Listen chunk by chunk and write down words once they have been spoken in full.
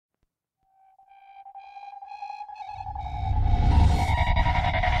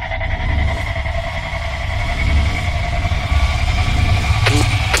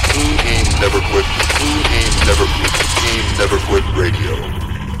Never Quit Radio.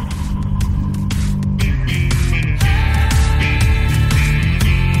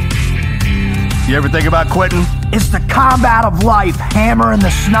 You ever think about quitting? It's the combat of life, hammering the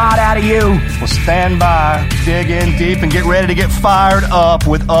snot out of you. Well, stand by, dig in deep, and get ready to get fired up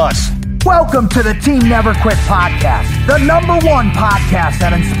with us. Welcome to the Team Never Quit podcast, the #1 podcast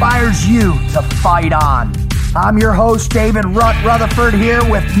that inspires you to fight on. I'm your host, David Rutherford, here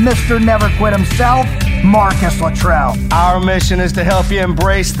with Mr. Never Quit himself, Marcus Luttrell. Our mission is to help you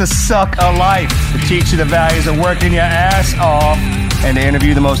embrace the suck of life, to teach you the values of working your ass off, and to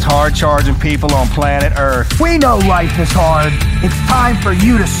interview the most hard-charging people on planet Earth. We know life is hard. It's time for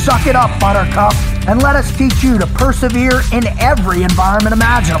you to suck it up, Buttercup, and let us teach you to persevere in every environment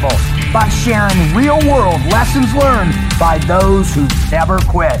imaginable by sharing real-world lessons learned by those who never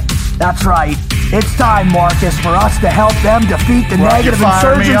quit. That's right. It's time, Marcus, for us to help them defeat the negative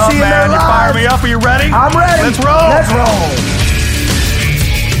insurgency in their lives. You fire me up. Are you ready? I'm ready. Let's roll. Let's roll.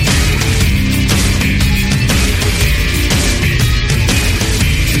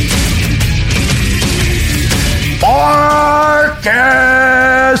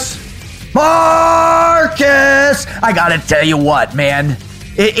 Marcus! I gotta tell you what, man.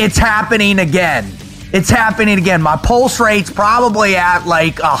 It's happening again. It's happening again. My pulse rate's probably at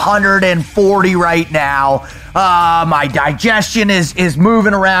like 140 right now. My digestion is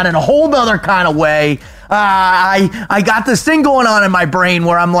moving around in a whole other kind of way. I got this thing going on in my brain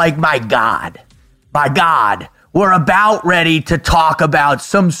where I'm like, my God, we're about ready to talk about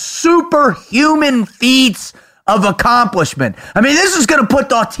some superhuman feats of accomplishment. I mean, this is going to put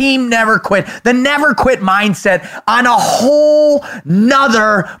the Team Never Quit, the Never Quit mindset on a whole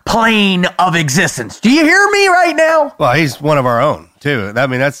nother plane of existence. Do you hear me right now? Well, he's one of our own, too. I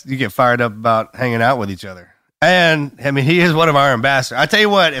mean, you get fired up about hanging out with each other. And, I mean, he is one of our ambassadors. I tell you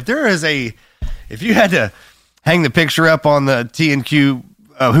what, if you had to hang the picture up on the T&Q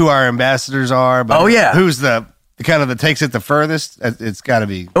of who our ambassadors are, but who's the kind of that takes it the furthest, it's got to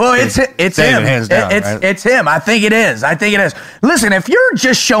be. Well, it's David, him. Hands down, it's him. I think it is. Listen, if you're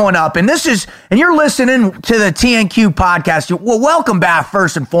just showing up and you're listening to the TNQ podcast, well, welcome back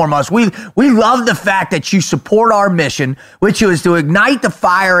first and foremost. We love the fact that you support our mission, which is to ignite the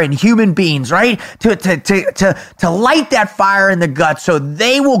fire in human beings, right? To light that fire in the gut so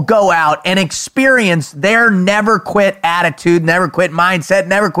they will go out and experience their never quit attitude, never quit mindset,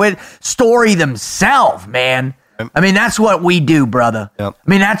 never quit story themselves, man. I mean, that's what we do, brother. Yep. I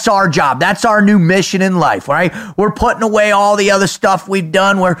mean, that's our job. That's our new mission in life, right? We're putting away all the other stuff we've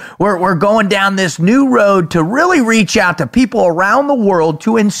done. We're going down this new road to really reach out to people around the world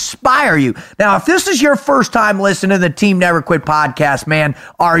to inspire you. Now, if this is your first time listening to the Team Never Quit podcast, man,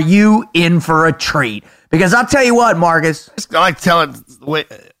 are you in for a treat? Because I'll tell you what, Marcus. I like telling the way.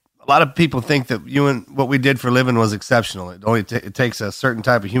 A lot of people think that what we did for a living was exceptional. It only it takes a certain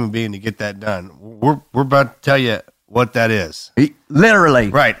type of human being to get that done. We're about to tell you what that is. Literally.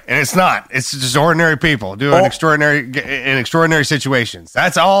 Right. And it's not. It's just ordinary people doing extraordinary situations.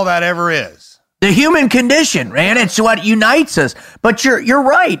 That's all that ever is. The human condition, man. It's what unites us. But you're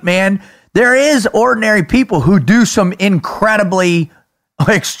right, man. There is ordinary people who do some incredibly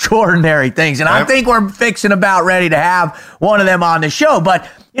extraordinary things. And I think we're about ready to have one of them on the show. But,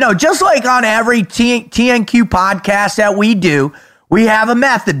 just like on every TNQ podcast that we do, we have a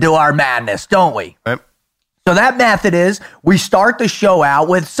method to our madness, don't we? Right. So that method is we start the show out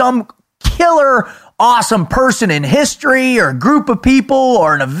with some killer, awesome person in history or group of people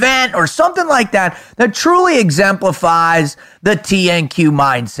or an event or something like that truly exemplifies the TNQ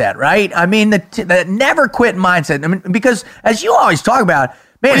mindset, right? I mean, the never quit mindset. I mean, because as you always talk about,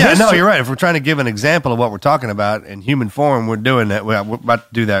 man, you're right. If we're trying to give an example of what we're talking about in human form, we're doing that. We're about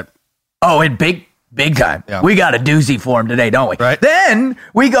to do that. Oh, in big time. Yeah. We got a doozy for him today, don't we? Right. Then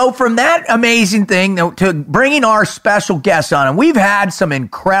we go from that amazing thing to bringing our special guests on. And we've had some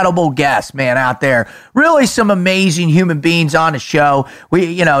incredible guests, man, out there. Really some amazing human beings on the show.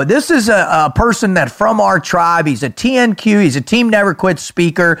 This is a person that from our tribe. He's a TNQ. He's a Team Never Quit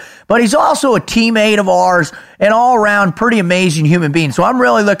speaker, but he's also a teammate of ours and all around pretty amazing human being. So I'm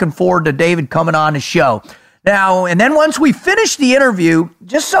really looking forward to David coming on the show. Now, and then once we finish the interview,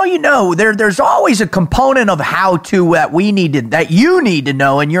 just so you know, there's always a component of how-to that you need to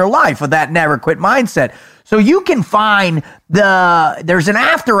know in your life of that never quit mindset. So you can find there's an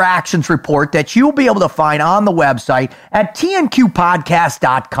after actions report that you'll be able to find on the website at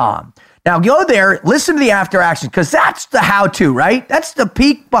tnqpodcast.com. Now go there, listen to the after actions, because that's the how-to, right? That's the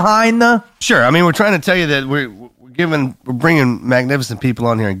peek behind the... Sure. I mean, we're trying to tell you that we're bringing magnificent people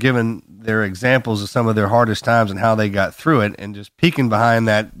on here and giving their examples of some of their hardest times and how they got through it, and just peeking behind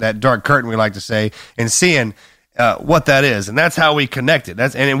that dark curtain, we like to say, and seeing what that is, and that's how we connected.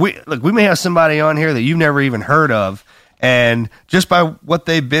 We may have somebody on here that you've never even heard of, and just by what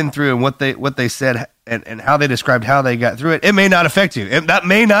they've been through and what they said and how they described how they got through it, it may not affect you. That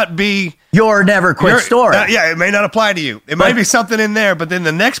may not be your never quit story. It may not apply to you. It might be something in there, but then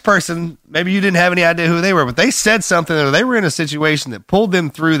the next person, maybe you didn't have any idea who they were, but they said something or they were in a situation that pulled them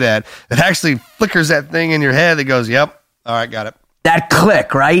through that actually flickers that thing in your head that goes, yep, all right, got it. That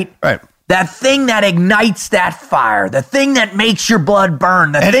click, right? Right. That thing that ignites that fire, the thing that makes your blood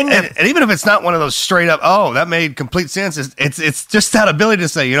burn, and even if it's not one of those straight up, oh, that made complete sense, it's just that ability to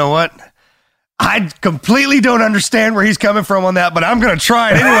say, you know what? I completely don't understand where he's coming from on that, but I'm going to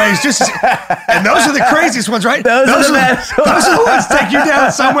try it anyways. And those are the craziest ones, right? Those are the best. Those are the ones that take you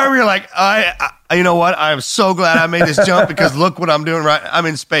down somewhere where you're like, you know what? I'm so glad I made this jump because look what I'm doing. Right, I'm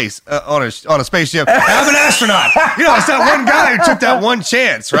in space on a spaceship. I'm an astronaut. It's that one guy who took that one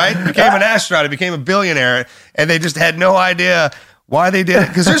chance, right? Became an astronaut. He became a billionaire, and they just had no idea why they did it.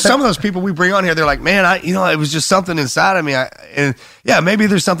 Because there's some of those people we bring on here. They're like, man, it was just something inside of me. Maybe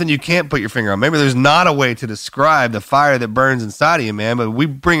there's something you can't put your finger on. Maybe there's not a way to describe the fire that burns inside of you, man. But we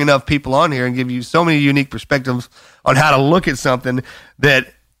bring enough people on here and give you so many unique perspectives on how to look at something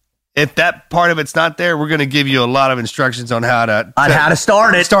that if that part of it's not there, we're going to give you a lot of instructions on how to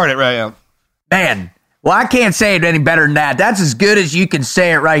start it. Start it, right? Yeah. Man. Well, I can't say it any better than that. That's as good as you can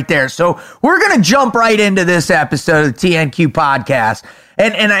say it right there. So we're going to jump right into this episode of the TNQ podcast.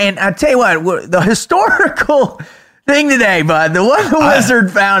 And I tell you what, the historical thing today, bud, the one the wizard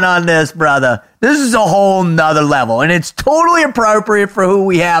found on this, brother, this is a whole nother level. And it's totally appropriate for who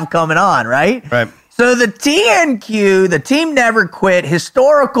we have coming on, right? Right. So the TNQ, the Team Never Quit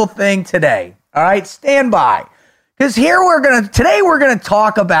historical thing today. All right, stand by. Because today we're going to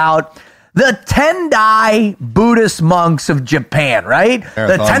talk about the Tendai Buddhist monks of Japan, right?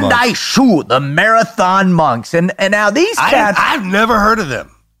 The Tendai Shu, the marathon monks. And now these cats... I've never heard of them.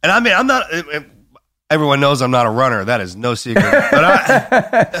 And I mean, I'm not... Everyone knows I'm not a runner. That is no secret.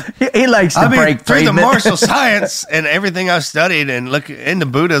 But he likes to break through the martial science and everything I've studied and look into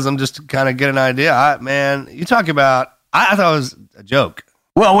Buddhism just to kind of get an idea. You talk about... I thought it was a joke.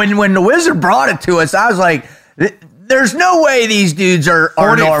 Well, when the wizard brought it to us, I was like, there's no way these dudes are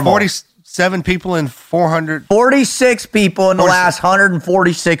normal. 47 people in 400... 46 people in the last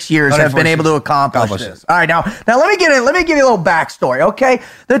 146 years have been able to accomplish this. All right, now let me give you a little backstory, okay?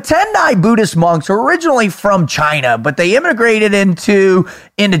 The Tendai Buddhist monks were originally from China, but they immigrated into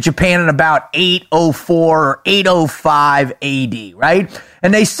Japan in about 804 or 805 AD, right?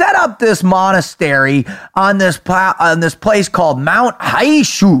 And they set up this monastery on this place called Mount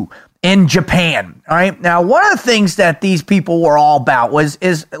Haishu in Japan. All right. Now, one of the things that these people were all about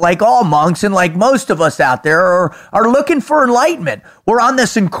is like all monks and like most of us out there are looking for enlightenment. We're on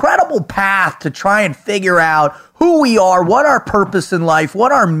this incredible path to try and figure out who we are, what our purpose in life,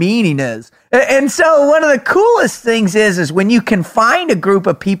 what our meaning is. And so one of the coolest things is when you can find a group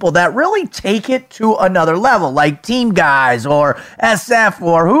of people that really take it to another level, like Team Guys or SF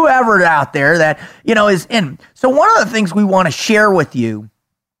or whoever out there that, is in. So one of the things we want to share with you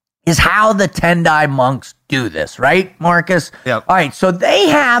is how the Tendai monks do this, right, Marcus? Yep. All right, so they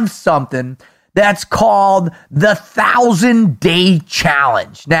have something that's called the 1,000-day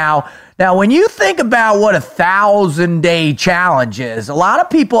challenge. Now, when you think about what a 1,000-day challenge is, a lot of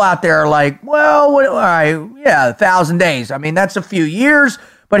people out there are like, well, all right, 1,000 days. I mean, that's a few years,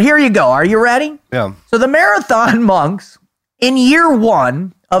 but here you go. Are you ready? Yeah. So the marathon monks, in year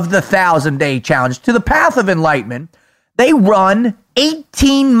one of the 1,000-day challenge, to the path of enlightenment, they run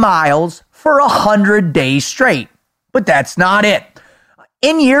 18 miles for 100 days straight. But that's not it.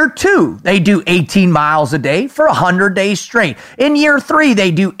 In year two, they do 18 miles a day for 100 days straight. In year three,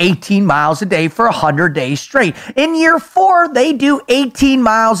 they do 18 miles a day for 100 days straight. In year four, they do 18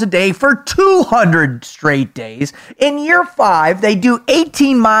 miles a day for 200 straight days. In year five, they do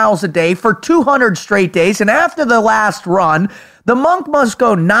 18 miles a day for 200 straight days. And after the last run, the monk must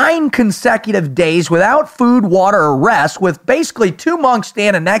go 9 consecutive days without food, water, or rest, with basically 2 monks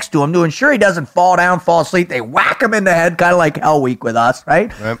standing next to him to ensure he doesn't fall down, fall asleep. They whack him in the head, kind of like Hell Week with us,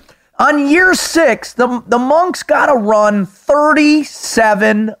 right? Yep. On year 6, the monks got to run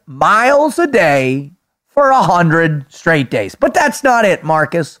 37 miles a day for 100 straight days. But that's not it,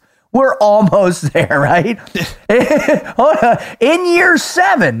 Marcus. We're almost there, right? Hold on. In year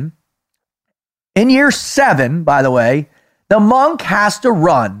 7, by the way, the monk has to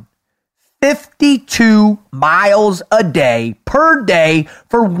run 52 miles a day per day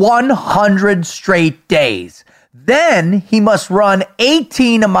for 100 straight days. Then he must run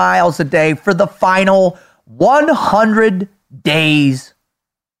 18 miles a day for the final 100 days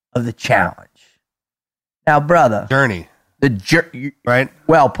of the challenge. Now, brother, Journey, right?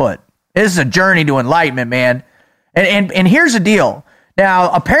 Well put. This is a journey to enlightenment, man. And here's the deal.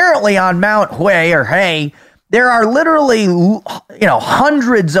 Now, apparently on Mount Hay, there are literally,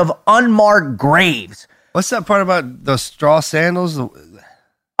 hundreds of unmarked graves. What's that part about those straw sandals?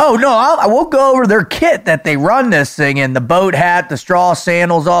 Oh, no, I will go over their kit that they run this thing in, the boat hat, the straw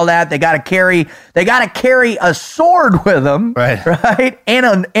sandals, all that. They got to carry a sword with them, right?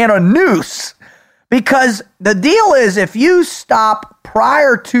 And a noose. Because the deal is, if you stop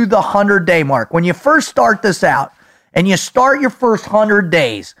prior to the 100-day mark, when you first start this out and you start your first 100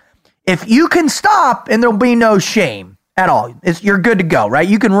 days, if you can stop and there'll be no shame at all, you're good to go, right?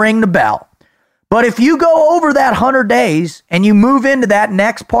 You can ring the bell. But if you go over that 100 days and you move into that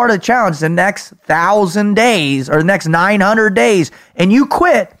next part of the challenge, the next 1,000 days or the next 900 days, and you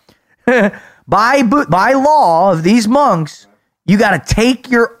quit, by law of these monks, you got to take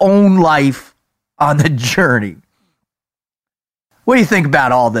your own life on the journey. What do you think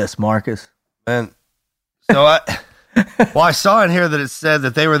about all this, Marcus? And so I saw in here that it said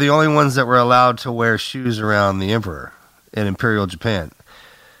that they were the only ones that were allowed to wear shoes around the emperor in Imperial Japan.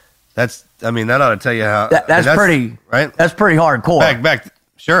 That ought to tell you how. That's pretty, right? That's pretty hardcore. Back,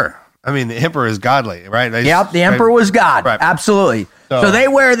 sure. I mean, the emperor is godly, right? The emperor was God. Right. Absolutely. So they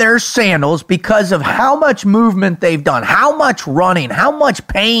wear their sandals because of how much movement they've done, how much running, how much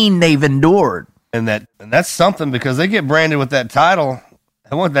pain they've endured. And that's something, because they get branded with that title.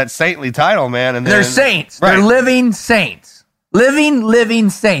 I want that saintly title, man. And they're saints. Right. They're living saints. Living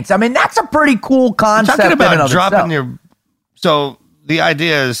saints. I mean, that's a pretty cool concept. Talking about dropping so the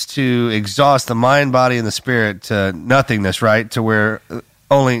idea is to exhaust the mind, body, and the spirit to nothingness, right? To where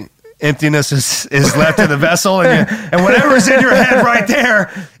only emptiness is left in the vessel, and whatever's in your head right there,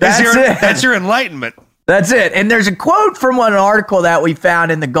 that's your enlightenment. That's it. And there's a quote from an article that we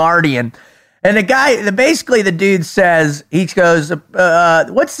found in The Guardian. And the dude says, he goes,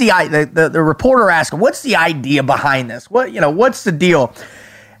 what's the reporter asked him, what's the idea behind this? What's the deal?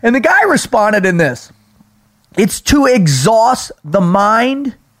 And the guy responded in this: it's to exhaust the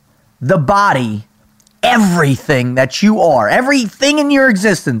mind, the body, everything that you are, everything in your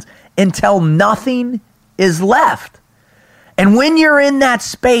existence, until nothing is left. And when you're in that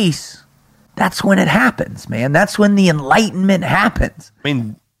space, that's when it happens, man. That's when the enlightenment happens. I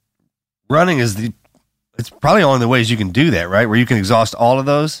mean, running it's probably one of the ways you can do that, right? Where you can exhaust all of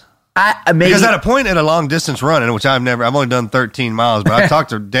those. Because at a point in a long distance run, which I've only done 13 miles, but I've talked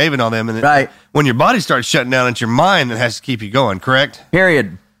to David on them, and right. When your body starts shutting down, it's your mind that has to keep you going, correct?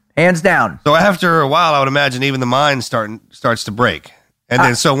 Period. Hands down. So after a while, I would imagine even the mind starts to break. And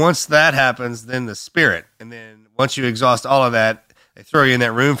then so once that happens, then the spirit. And then once you exhaust all of that, they throw you in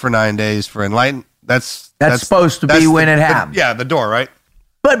that room for 9 days for enlightenment. That's supposed to be when it happens. The door, right?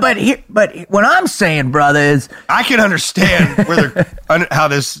 But what I'm saying, brother, is I can understand how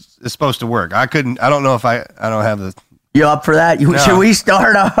this is supposed to work. I don't know if I don't have the. You up for that? No. Should we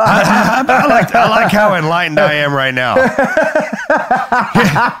start off? I like how enlightened I am right now.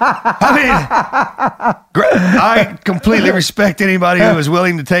 I completely respect anybody who is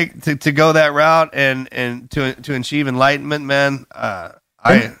willing to go that route and to achieve enlightenment, man.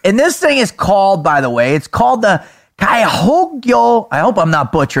 And this thing is called, by the way, it's called the Kaihogyo. I hope I'm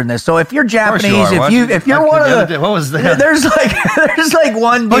not butchering this. So if you're Japanese, if you're one of the, what was that? There's like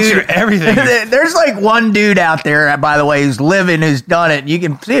one dude. Butcher everything. There's like one dude out there, by the way, who's done it. You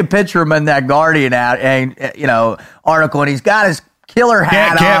can see a picture of him in that Guardian article, and he's got his killer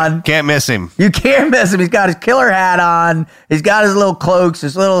hat on. Can't miss him. You can't miss him. He's got his killer hat on. He's got his little cloaks,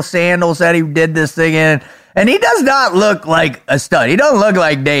 his little sandals that he did this thing in. And he does not look like a stud. He don't look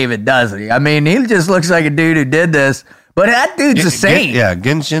like David, does he? I mean, he just looks like a dude who did this. But that dude's a saint.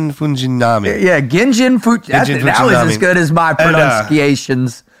 Genshin Fujinami. Yeah, Genshin Fujinami. That was as good as my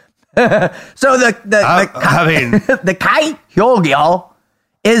pronunciations. So the Kai Hyogyo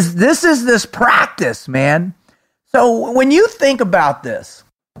is this practice, man. So when you think about this,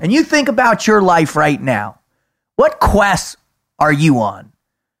 and you think about your life right now, what quest are you on?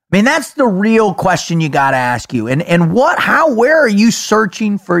 I mean, that's the real question you got to ask you. And where are you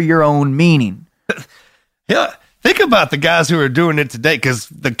searching for your own meaning? Yeah. Think about the guys who are doing it today, because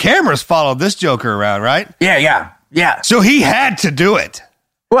the cameras followed this joker around, right? Yeah. So he had to do it.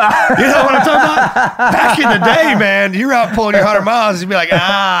 Well, you know what I'm talking about? Back in the day, man, you're out pulling your 100 miles, you'd be like,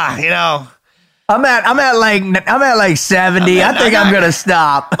 I'm at like 70. I think I'm gonna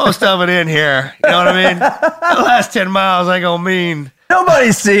stop. Most of it in here. You know what I mean? The last 10 miles ain't gonna mean.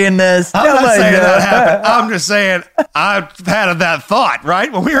 Nobody's seeing this. I'm not saying that happened. I'm just saying I've had that thought, right?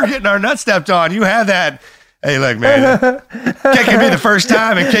 When we were getting our nuts stepped on, you had that Hey, look, man, kicking me the first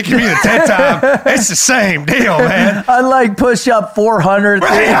time and kicking me the 10th time, it's the same deal, man. Unlike push-up 400,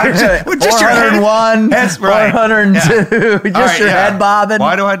 Right. Just 401, That's right. 402, Yeah. just your head bobbing.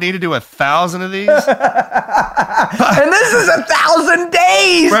 Why do I need to do 1,000 of these? And this is 1,000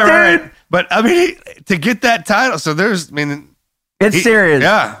 days, dude. Right. But, I mean, to get that title, so there's, I mean. It's serious.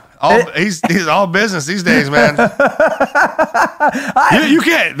 Yeah. He's all business these days, man. You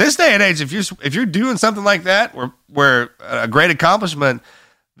can't this day and age if you're doing something like that where a great accomplishment,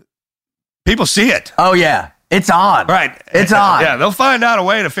 people see it. Oh yeah, it's on. Right, it's on. Yeah, they'll find out a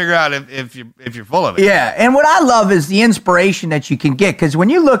way to figure out if you're full of it. Yeah, and what I love is the inspiration that you can get because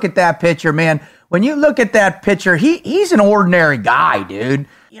when you look at that picture, man, he's an ordinary guy, dude.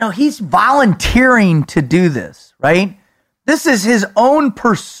 You know, he's volunteering to do this, right? This is his own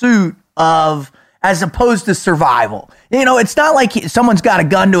pursuit of, as opposed to survival. You know, it's not like someone's got a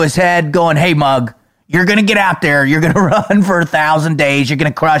gun to his head going, hey, Mug, you're going to get out there. You're going to run for 1,000 days. You're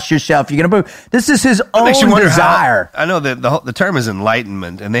going to crush yourself. You're going to move. This is his own desire. I know that the term is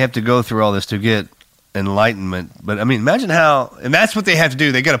enlightenment, and they have to go through all this to get enlightenment. But, I mean, imagine how, and that's what they have to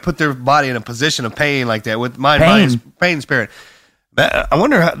do. They got to put their body in a position of pain like that with pain and spirit. I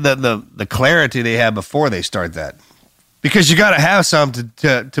wonder how the clarity they have before they start that. Because you got to have some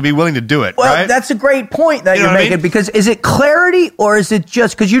to be willing to do it, well, right? That's a great point that you're making. I mean? Because is it clarity or is it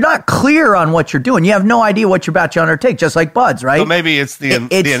just because you're not clear on what you're doing? You have no idea what you're about to undertake, just like Buds, right? So maybe it's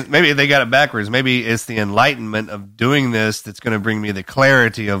maybe they got it backwards. Maybe it's the enlightenment of doing this that's going to bring me the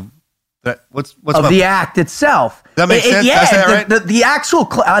clarity of that. What's the act itself? That makes sense. Yeah, that's that right? the actual.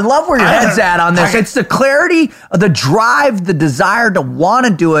 I love where your head's at on this. It's the clarity, the drive, the desire to want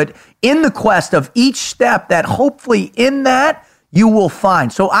to do it. In the quest of each step that hopefully in that you will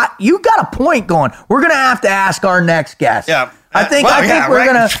find. So you got a point going. We're going to have to ask our next guest. Yeah. I think we're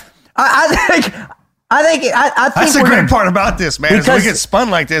going to, I think that's the great part about this, man. Is we get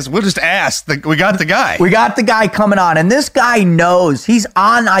spun like this. We'll just ask. We got the guy. We got the guy coming on. And this guy knows he's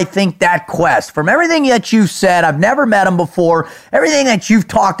on, I think, that quest. From everything that you've said, I've never met him before. Everything that you've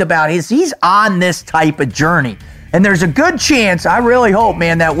talked about, he's on this type of journey. And there's a good chance, I really hope,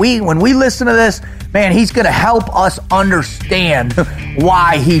 man, that when we listen to this, man, he's going to help us understand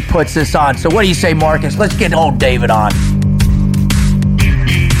why he puts this on. So what do you say, Marcus? Let's get old David on.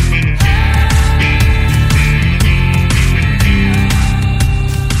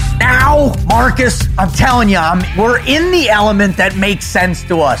 Now, Marcus, I'm telling you, we're in the element that makes sense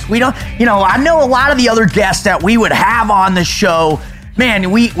to us. We don't, I know a lot of the other guests that we would have on the show. Man,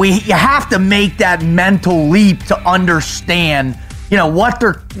 you have to make that mental leap to understand, what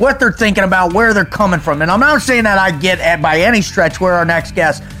they're thinking about, where they're coming from. And I'm not saying that I get by any stretch where our next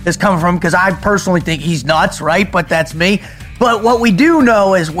guest is coming from, because I personally think he's nuts, right? But that's me. But what we do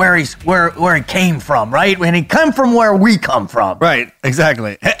know is where he came from, right? And he come from where we come from. Right,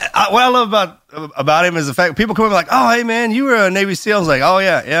 exactly. What I love about him is the fact people come in like, oh, hey, man, you were a Navy SEAL. I was like, oh,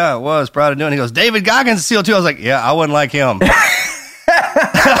 yeah, I was proud of doing it. He goes, David Goggins, SEAL too. I was like, yeah, I wasn't like him. I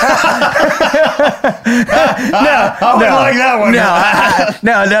wouldn't like that one.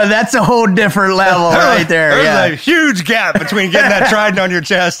 No, that's a whole different level right there. There's a huge gap between getting that trident on your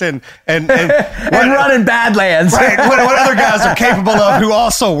chest and running Badlands. Right, what other guys are capable of who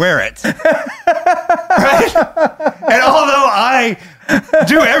also wear it. Right? And although I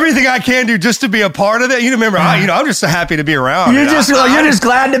do everything I can do just to be a part of it, remember, I'm just so happy to be around. You're just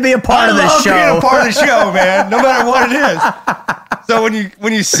glad to be a part of this show. I love being a part of the show, man, no matter what it is. So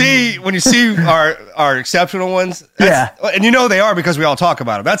when you see our exceptional ones, and they are because we all talk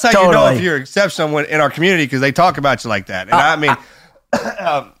about them. That's how you know if you're exceptional in our community, because they talk about you like that. And I mean,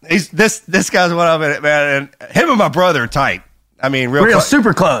 this guy's one of it, man. And him and my brother are tight. I mean, real close.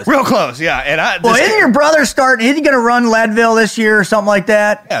 Super close. Real close, yeah. Isn't your brother starting? Is he going to run Leadville this year or something like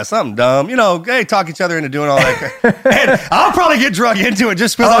that? Yeah, something dumb. They talk each other into doing all that. And I'll probably get drug into it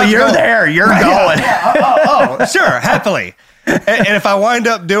just because. Oh, you're there. You're going. Yeah. Sure, happily. And if I wind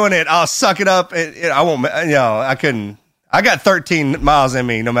up doing it, I'll suck it up. I won't. I couldn't. I got 13 miles in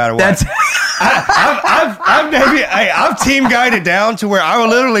me, no matter what. I've team guided down to where I will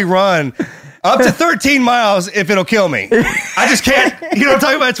literally run up to 13 miles if it'll kill me. I just can't. You know what I'm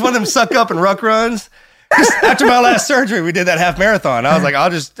talking about? It's one of them suck up and ruck runs. Just after my last surgery, we did that half marathon. I was like,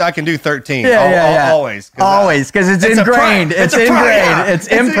 I can do 13. Always. Always, because it's ingrained. It's ingrained. It's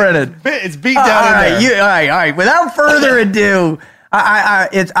imprinted. It's beat down in there. All right. Without further ado,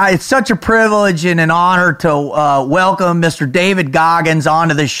 it's such a privilege and an honor to welcome Mr. David Goggins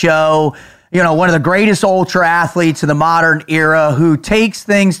onto the show. one of the greatest ultra athletes of the modern era who takes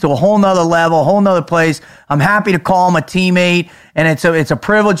things to a whole nother level, a whole nother place. I'm happy to call him a teammate, and it's a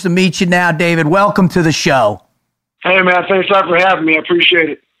privilege to meet you now, David. Welcome to the show. Hey, man, thanks a lot for having me. I appreciate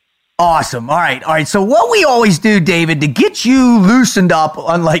it. Awesome. All right. So what we always do, David, to get you loosened up,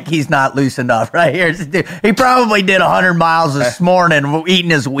 unlike he's not loosened up right here. He probably did 100 miles this morning eating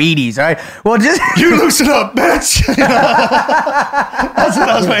his Wheaties. All right. Well, just you loosen up, bitch. That's what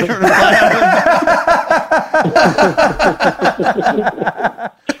I was waiting for.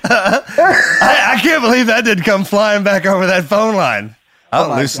 I can't believe that didn't come flying back over that phone line.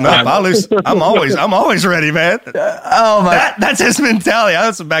 I'll loosen up. I'm always ready, man. That's his mentality.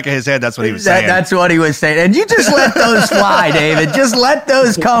 That's the back of his head. That's what he was saying. That's what he was saying. And you just let those fly, David. Just let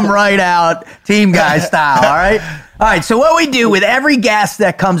those come right out, team guy style. All right. All right. So what we do with every guest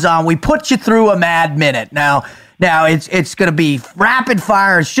that comes on, we put you through a mad minute. Now it's going to be rapid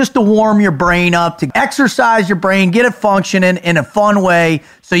fire. It's just to warm your brain up, to exercise your brain, get it functioning in a fun way,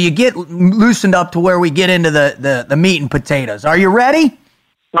 so you get loosened up to where we get into the meat and potatoes. Are you ready?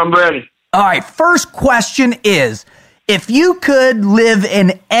 I'm ready. All right, first question is, if you could live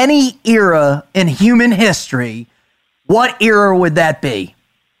in any era in human history, what era would that be?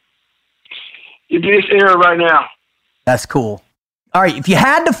 It'd be this era right now. That's cool. All right, if you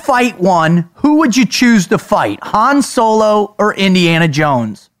had to fight one, who would you choose to fight, Han Solo or Indiana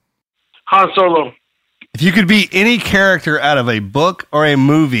Jones? Han Solo. If you could be any character out of a book or a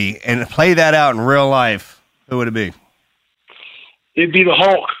movie and play that out in real life, who would it be? It'd be the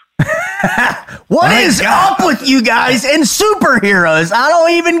Hulk. What is up with you guys and superheroes? I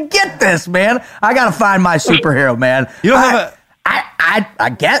don't even get this, man. I got to find my superhero, man. You don't have I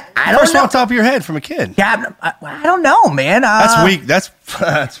don't first know. off the top of your head from a kid. Yeah, I don't know, man. That's weak. That's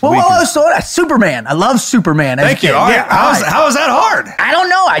weak. So Superman. I love Superman. Thank you. All right. How is that hard? I don't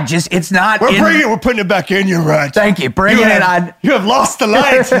know. It's not. We're putting it back in you, right? Thank you. Bringing it on. You have lost the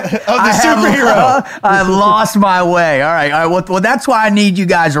light of the superhero. I've lost my way. All right. Well, that's why I need you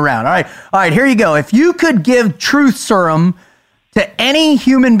guys around. All right. Here you go. If you could give truth serum to any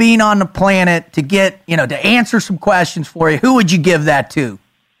human being on the planet to get, to answer some questions for you, who would you give that to?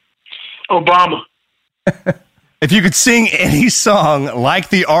 Obama. If you could sing any song like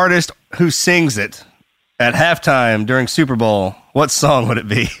the artist who sings it at halftime during Super Bowl, what song would it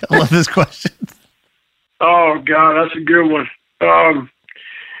be? I love this question. Oh, God, that's a good one.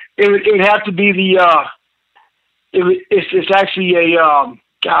 It would have to be the, it's actually a,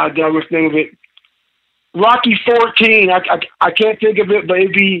 God, what's the name of it? Rocky 14. I can't think of it, but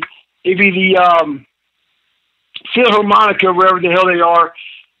it'd be the Philharmonica, wherever the hell they are,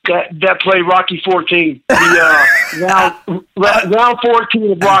 that play Rocky 14. The round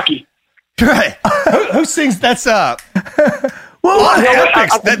 14 of Rocky. Right. Who sings that's the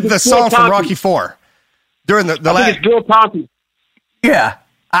song from Rocky 4 during the I think it's Bill Conti. Yeah.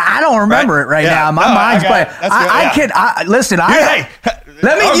 I don't remember it right now. My mind's playing. Listen.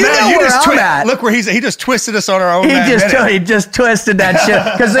 Let me. I'm at. Look where he just twisted us on our own. He just twisted that shit.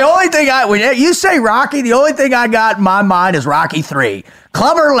 Because the only thing when you say Rocky, the only thing I got in my mind is Rocky 3.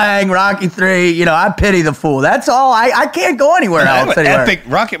 Clubber Lang, Rocky 3. I pity the fool. That's all. I can't go anywhere else. Epic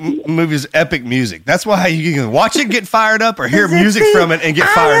Rocket movies, epic music. That's why you can watch it, get fired up, or hear music from it and get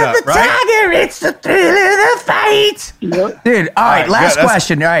fired up. Right? Tiger, it's the thrill of the fight, dude. All right, last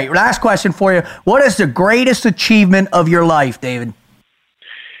question. All right, last question for you. What is the greatest achievement of your life, David?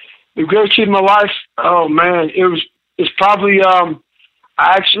 The greatest achievement of my life? Oh man, it's probably my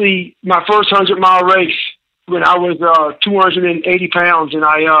first 100-mile race when I was 280 pounds, and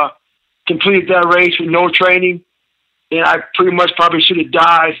I completed that race with no training, and I pretty much probably should have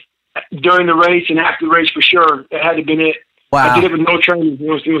died during the race and after the race for sure. That had to have been it. Wow. I did it with no training.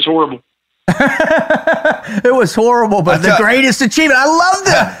 It was horrible. It was horrible, but the greatest achievement.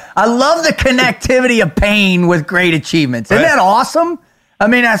 I love the connectivity of pain with great achievements. Isn't that awesome? I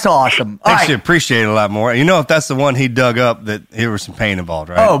mean, that's awesome. Makes you appreciate it a lot more. If that's the one he dug up, that there was some pain involved,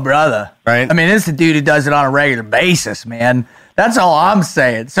 right? Oh, brother. Right? I mean, this is the dude who does it on a regular basis, man. That's all I'm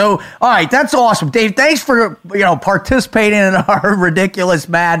saying. So, all right, that's awesome. Dave, thanks for, participating in our ridiculous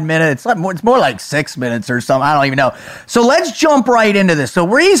mad minute. It's more like 6 minutes or something. I don't even know. So let's jump right into this. The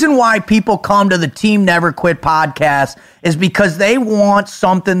reason why people come to the Team Never Quit podcast is because they want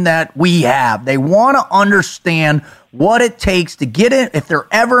something that we have. They want to understand what it takes to get in. If they're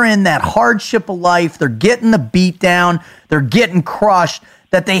ever in that hardship of life, they're getting the beat down, they're getting crushed,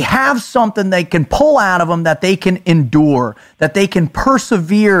 that they have something they can pull out of them, that they can endure, that they can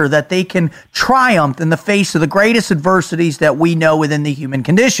persevere, that they can triumph in the face of the greatest adversities that we know within the human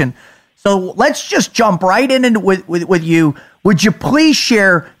condition. So let's just jump right in with you. Would you please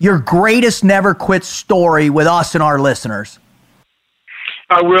share your greatest never quit story with us and our listeners?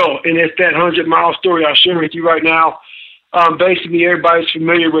 I will, and it's that 100-mile story I'll share with you right now. Basically, everybody's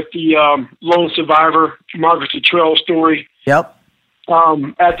familiar with the lone survivor, Marcus Luttrell story. Yep.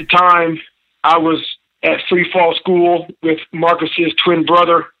 At the time, I was at Free Fall School with Marcus's twin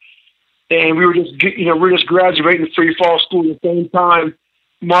brother, and we were just graduating Free Fall School at the same time.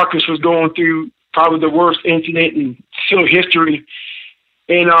 Marcus was going through probably the worst incident in SEAL history,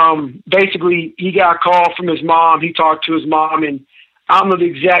 and basically he got a call from his mom. He talked to his mom, and I don't know the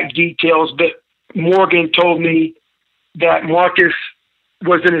exact details, but Morgan told me that Marcus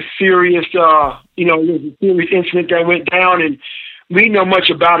was in a serious, serious incident that went down, and we didn't know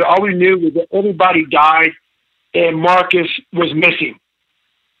much about it. All we knew was that everybody died, and Marcus was missing.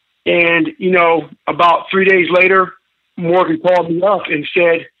 And, about 3 days later, Morgan called me up and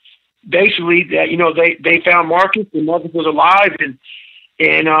said, basically that, they found Marcus, and Marcus was alive, and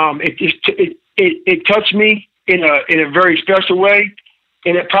it touched me in a very special way,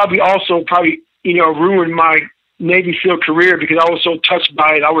 and it probably ruined my Navy SEAL career because I was so touched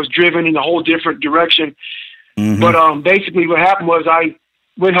by it. I was driven in a whole different direction. Mm-hmm. But basically what happened was I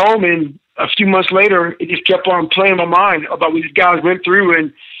went home, and a few months later, it just kept on playing my mind about what these guys went through,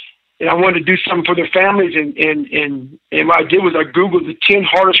 and I wanted to do something for their families. And what I did was I Googled the 10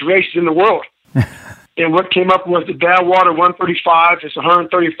 hardest races in the world. And what came up was the Badwater 135. It's a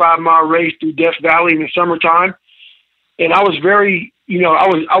 135-mile race through Death Valley in the summertime. And I was very,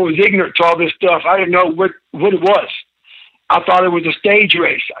 I was ignorant to all this stuff. I didn't know what it was. I thought it was a stage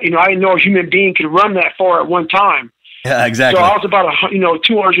race. I didn't know a human being could run that far at one time. Yeah, exactly. So I was about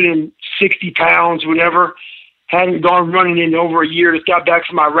 260 pounds, whatever. Hadn't gone running in over a year. Just got back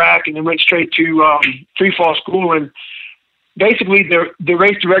from Iraq and then went straight to Free Fall School. And basically, the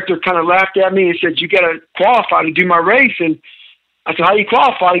race director kind of laughed at me and said, "You got to qualify to do my race." And I said, "How do you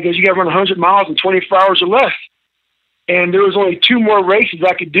qualify?" He goes, "You got to run 100 miles in 24 hours or less." And there was only 2 more races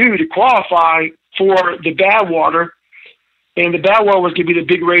I could do to qualify for the Badwater. And the Badwater was going to be the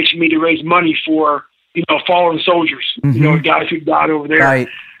big race for me to raise money for, fallen soldiers, mm-hmm. Guys who died over there. Right.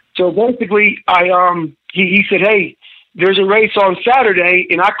 So basically, he said, "Hey, there's a race on Saturday,"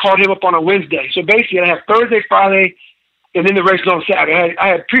 and I called him up on a Wednesday. So basically, I have Thursday, Friday, and then the race is on Saturday. I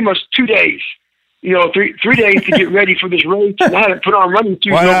had pretty much 2 days, 3 days to get ready for this race, and I hadn't put on running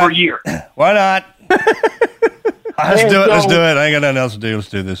shoes in over a year. Why not? Let's do it. I ain't got nothing else to do. Let's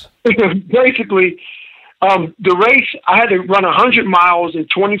do this. Basically, the race, I had to run 100 miles in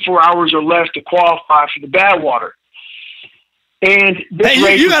 24 hours or less to qualify for the Badwater. And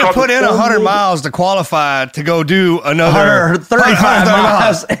you got to put in 100 miles to qualify to go do another 35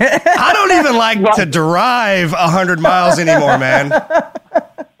 miles. I don't even like to drive 100 miles anymore, man.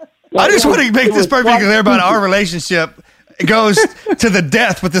 I just want to make this perfectly clear about our relationship. It goes to the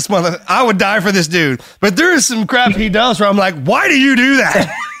death with this mother. I would die for this dude. But there is some crap he does where I'm like, why do you do that?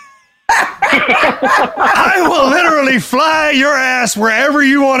 I will literally fly your ass wherever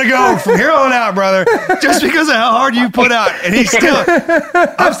you want to go from here on out, brother, just because of how hard you put out. And he's still,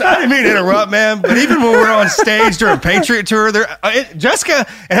 I didn't mean to interrupt, man, but even when we're on stage during Patriot Tour, Jessica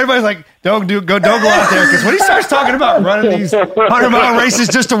and everybody's like, don't go out there. Because when he starts talking about running these 100-mile races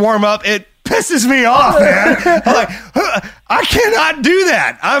just to warm up, it pisses me off, man. I'm like, I cannot do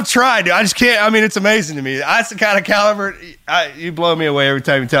that. I've tried. I just can't. I mean, it's amazing to me. That's the kind of caliber. You blow me away every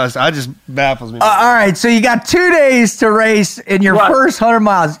time you tell us. I just baffles me. All right. So you got 2 days to race in your first 100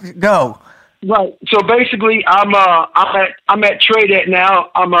 miles. Go. Right. So basically, I'm at Trade-At now.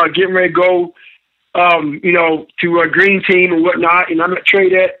 I'm getting ready to go, to a green team and whatnot. And I'm at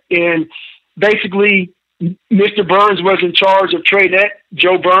Trade-At, and basically, Mr. Burns was in charge of Trade-At,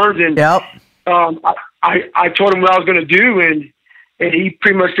 Joe Burns, and yep. I told him what I was going to do, and he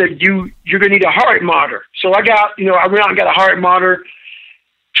pretty much said, you're going to need a heart monitor. So I got, I went out and got a heart monitor,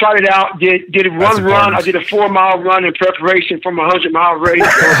 tried it out, did a run. I did a 4-mile run in preparation for my 100-mile race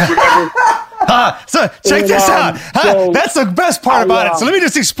or whatever. So check this out. That's the best part about it. So let me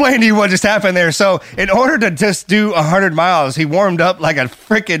just explain to you what just happened there. So in order to just do 100 miles, he warmed up like a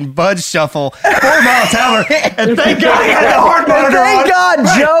freaking Bud Shuffle 4-mile tower. And thank God he had the heart monitor on. Thank God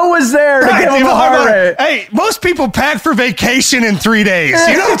Joe was there to give him a heart rate. Hey, most people pack for vacation in 3 days.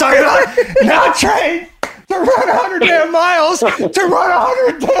 You know what I'm talking about? Now train to run 100 damn miles. To run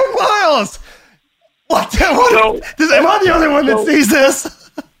 100 damn miles. Am I the only one that sees this?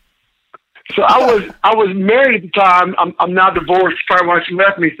 So I was married at the time. I'm now divorced. Probably why she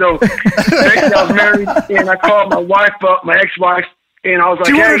left me. So next I was married, and I called my wife up, my ex-wife, and I was like,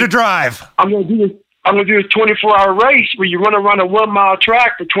 "She wanted to drive. I'm gonna do this. I'm going to do a 24-hour race where you run around a 1 mile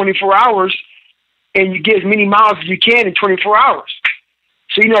track for 24 hours and you get as many miles as you can in 24 hours.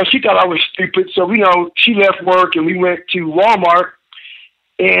 So, she thought I was stupid. So, she left work and we went to Walmart,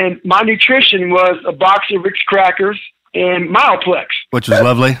 and my nutrition was a box of Ritz crackers and Mileplex. Which was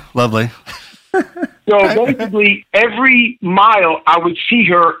lovely, lovely. So basically, every mile I would see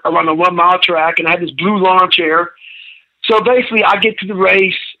her around a 1 mile track, and I had this blue lawn chair. So basically, I get to the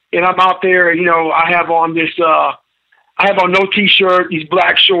race, and I'm out there, and, I have on no T-shirt, these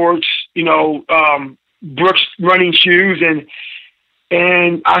black shorts, Brooks running shoes,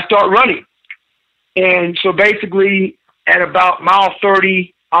 and I start running. And so basically, at about mile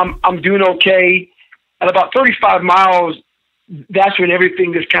 30, I'm doing okay. At about 35 miles, that's when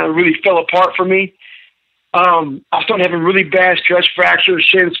everything just kind of really fell apart for me. I started having really bad stress fractures,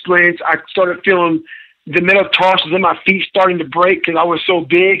 shin splints. I started feeling the metatarsals in my feet starting to break because I was so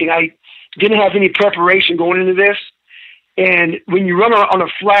big, and I didn't have any preparation going into this. And when you run on a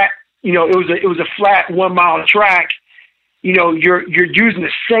flat, it was a flat 1 mile track, you're using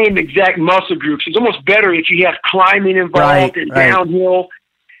the same exact muscle groups. It's almost better if you have climbing involved and downhill.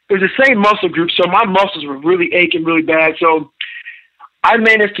 It was the same muscle group, so my muscles were really aching really bad. So I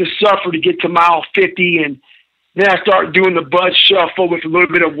managed to suffer to get to mile 50, and then I started doing the butt shuffle with a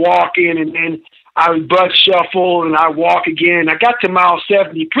little bit of walking, and then I would butt shuffle and I walk again. I got to mile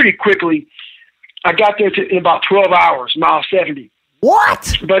 70 pretty quickly. I got there in about 12 hours, mile 70.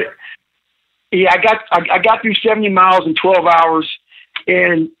 What? But yeah, I got through 70 miles in 12 hours,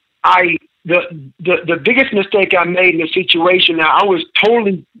 and the biggest mistake I made in the situation. Now, I was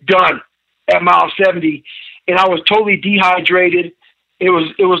totally done at mile 70, and I was totally dehydrated. It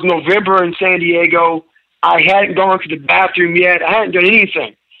was November in San Diego. I hadn't gone to the bathroom yet. I hadn't done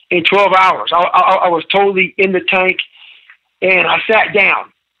anything in 12 hours. I was totally in the tank, and I sat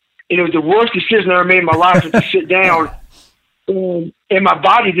down. And it was the worst decision I ever made in my life was to sit down. And my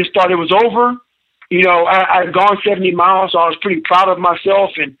body just thought it was over. I had gone 70 miles, so I was pretty proud of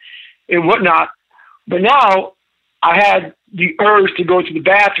myself and whatnot. But now I had the urge to go to the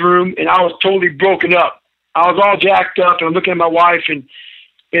bathroom, and I was totally broken up. I was all jacked up, and I'm looking at my wife and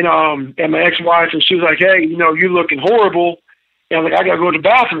my ex-wife, and she was like, "Hey, you're looking horrible." And I'm like, "I got to go to the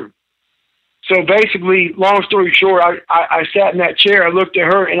bathroom." So basically, long story short, I sat in that chair. I looked at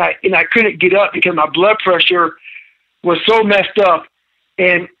her, and I couldn't get up because my blood pressure was so messed up,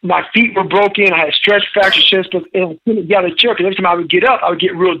 and my feet were broken. I had stress fracture, shin splints, and I couldn't get out of the chair because every time I would get up, I would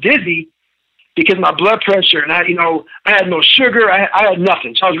get real dizzy because of my blood pressure. And I had no sugar. I had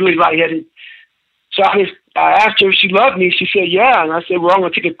nothing. So I was really lightheaded. So I asked her if she loved me. She said, "Yeah." And I said, "Well, I'm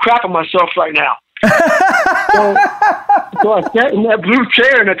going to take a crap on myself right now." so I sat in that blue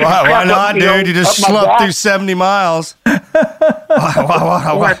chair, and I took a crap why not, up, dude? You just slumped through 70 miles. And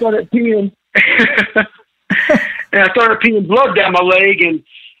I started peeing. And I started peeing blood down my leg, and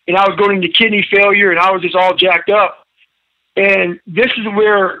I was going into kidney failure, and I was just all jacked up. And this is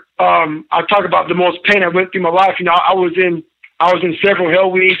where I talk about the most pain I went through my life. I was in several hell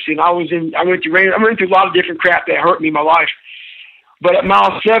weeks, and I went through a lot of different crap that hurt me in my life. But at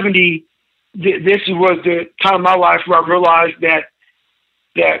mile 70, this was the time of my life where I realized that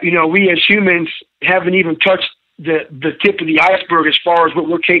we as humans haven't even touched the tip of the iceberg as far as what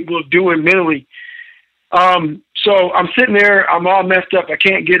we're capable of doing mentally. So I'm sitting there, I'm all messed up. I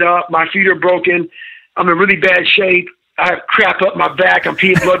can't get up. My feet are broken. I'm in really bad shape. I have crap up my back. I'm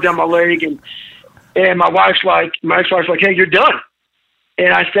peeing blood down my leg. And my ex-wife's like, "Hey, you're done."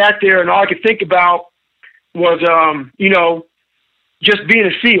 And I sat there, and all I could think about was, just being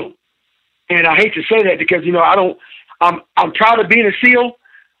a SEAL. And I hate to say that because, I'm proud of being a SEAL,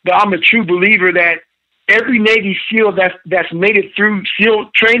 but I'm a true believer that every Navy SEAL that's made it through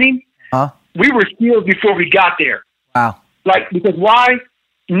SEAL training, we were SEALs before we got there. Wow. Because why?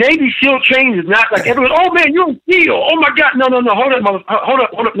 Navy SEAL training is not like everyone, "Oh man, you're a SEAL. Oh my God." No. Hold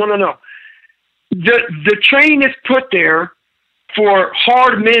up. No. The training is put there for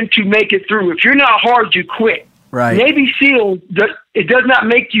hard men to make it through. If you're not hard, you quit. Right. Navy SEAL, it does not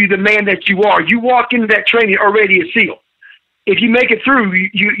make you the man that you are. You walk into that training already a SEAL. If you make it through,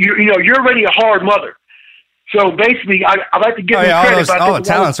 you're already a hard mother. So basically, I like to give them credit. All the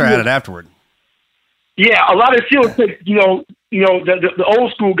talents are added afterward. Yeah, a lot of SEALs take, the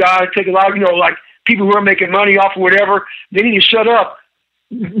old school guys take a lot of, like people who are making money off of whatever, they need to shut up.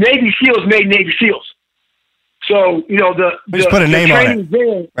 Navy SEALs made Navy SEALs. So, just put a name on it.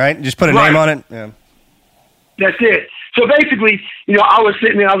 There, right? Just put a name on it. Yeah. That's it. So basically, I was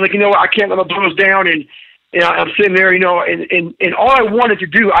sitting there, I was like, I can't let my blows down. And I'm sitting there, and all I wanted to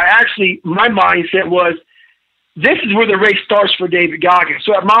do, my mindset was, this is where the race starts for David Goggins.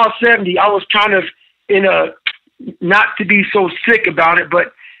 So at mile 70, I was kind of in a, not to be so sick about it,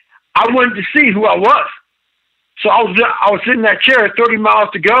 but I wanted to see who I was. So I was sitting in that chair at 30 miles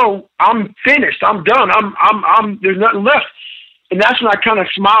to go. I'm finished. I'm done. There's nothing left. And that's when I kind of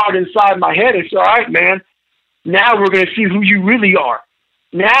smiled inside my head and said, all right, man, now we're going to see who you really are.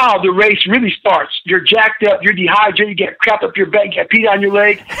 Now the race really starts. You're jacked up. You're dehydrated. You get crap up your back. You got pee on your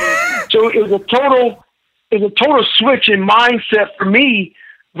leg. So it was a total switch in mindset for me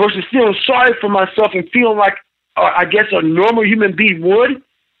versus feeling sorry for myself and feeling like, I guess, a normal human being would.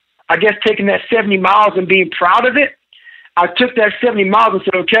 I guess taking that 70 miles and being proud of it. I took that 70 miles and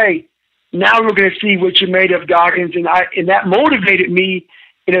said, okay, now we're going to see what you're made of, Goggins. And that motivated me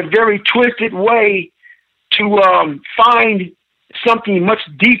in a very twisted way to find something much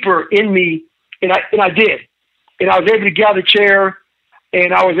deeper in me. And I did. And I was able to get out of the chair,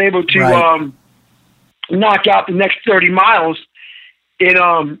 and I was able to knock out the next 30 miles. And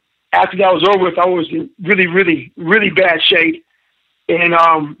after that was over with, I was in really, really, really bad shape. And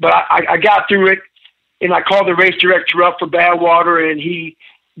but I got through it, and I called the race director up for Badwater, and he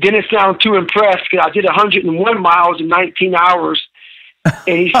didn't sound too impressed because I did 101 miles in 19 hours.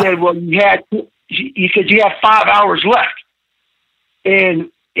 And he said, well, you have 5 hours left. And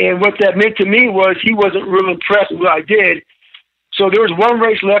what that meant to me was he wasn't really impressed with what I did. So there was one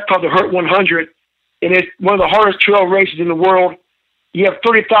race left called the Hurt 100, and it's one of the hardest trail races in the world. You have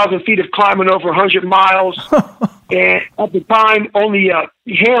 30,000 feet of climbing over 100 miles. And at the time, only a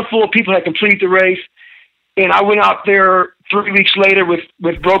handful of people had completed the race. And I went out there 3 weeks later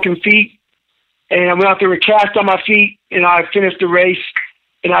with broken feet. And I went out there with cast on my feet, and I finished the race,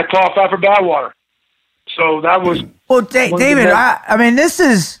 and I qualified for Badwater. So that was... Well, David, I mean, this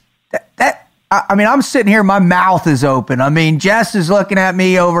is... I mean, I'm sitting here, my mouth is open. I mean, Jess is looking at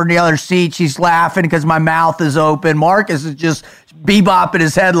me over in the other seat. She's laughing because my mouth is open. Marcus is just bebopping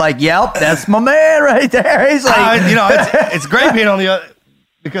his head like, yep, that's my man right there. He's like... it's great being on the other...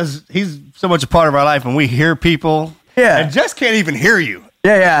 Because he's so much a part of our life, and we hear people. Yeah. And Jess can't even hear you.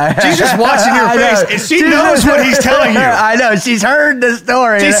 Yeah. She's just watching your face, and she knows what he's telling you. I know. She's heard the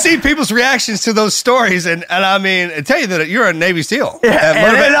story. She's seen people's reactions to those stories, and I mean, I tell you that you're a Navy SEAL. Yeah,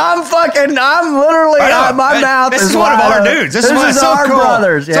 and I'm literally, my mouth is This is one of our dudes. This is why it's so our cool.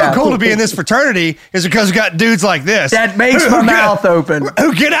 Brothers. Yeah. So cool to be in this fraternity is because we got dudes like this. That makes my mouth open.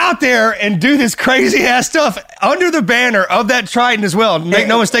 Who get out there and do this crazy ass stuff under the banner of that Triton as well. Make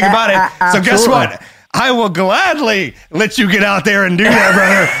no mistake about it. So guess what? I will gladly let you get out there and do that,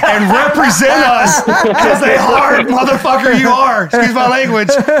 brother, and represent us as a hard motherfucker you are. Excuse my language,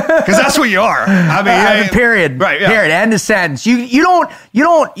 because that's what you are. I mean, period. Right. Yeah. Period. End of sentence. You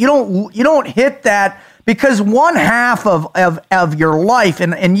don't hit that because one half of your life,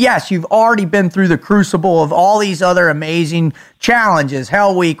 and yes, you've already been through the crucible of all these other amazing challenges,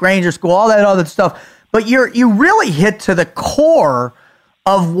 Hell Week, Ranger School, all that other stuff, but you really hit to the core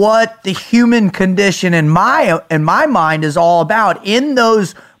of what the human condition in my mind is all about. In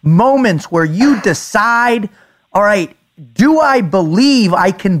those moments where you decide, all right, do I believe I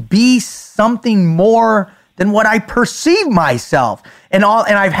can be something more than what I perceive myself? And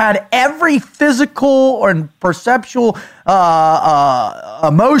I've had every physical or perceptual,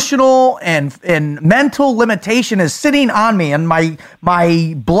 emotional and mental limitation is sitting on me, and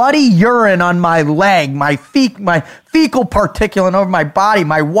my bloody urine on my leg, my fecal particulate over my body,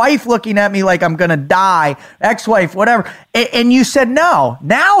 my wife looking at me like I'm gonna die, ex-wife, whatever. And you said no.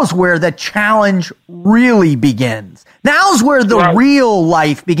 Now's where the challenge really begins. Now's where the real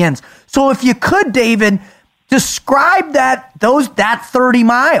life begins. So if you could, David, describe that 30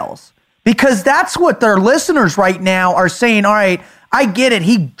 miles, because that's what their listeners right now are saying. All right, I get it.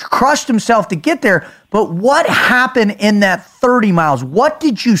 He crushed himself to get there, but what happened in that 30 miles? What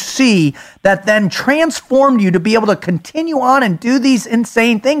did you see that then transformed you to be able to continue on and do these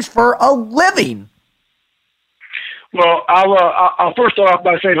insane things for a living? Well, I'll first start off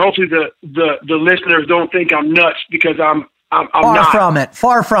by saying hopefully the listeners don't think I'm nuts, because I'm not.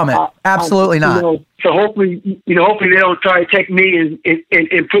 Far from it. Absolutely not. So hopefully they don't try to take me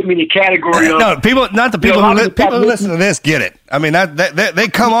and put me in a category of... No, people who listen to this get it. I mean, they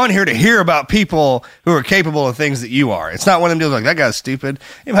come on here to hear about people who are capable of things that you are. It's not one of them deals like, that guy's stupid.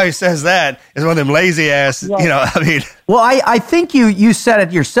 Anybody who says that is one of them lazy ass, I mean... Well, I think you said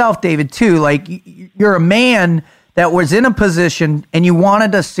it yourself, David, too. Like, you're a man that was in a position and you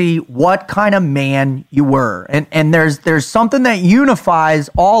wanted to see what kind of man you were. And there's something that unifies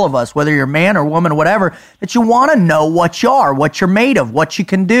all of us, whether you're a man or woman or whatever, that you want to know what you are, what you're made of, what you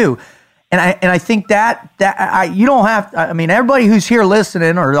can do. And I think that you don't have, I mean, everybody who's here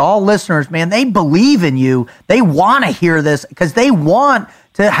listening, or all listeners, man, they believe in you. They want to hear this because they want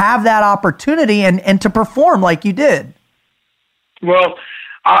to have that opportunity and to perform like you did? Well,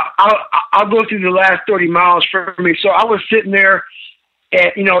 I'll go through the last 30 miles for me. So I was sitting there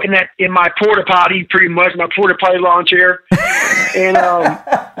at, in my porta potty, pretty much my porta potty lawn chair. And,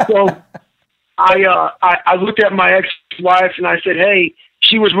 so I looked at my ex-wife and I said, hey,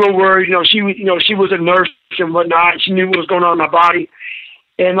 she was real worried. She was a nurse and whatnot. She knew what was going on in my body.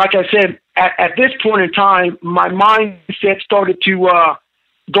 And like I said, at this point in time, my mindset started to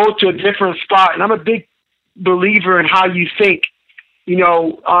go to a different spot. And I'm a big believer in how you think.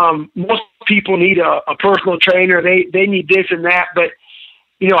 Most people need a personal trainer. They need this and that. But,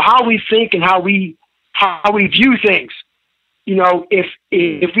 how we think and how we view things.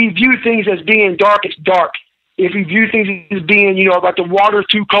 If we view things as being dark, it's dark. If we view things as being, like the water's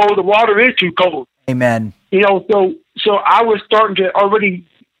too cold, the water is too cold. Amen. So I was starting to already,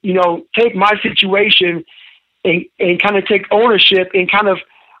 take my situation and kind of take ownership and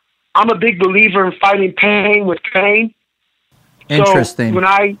I'm a big believer in fighting pain with pain. Interesting. So when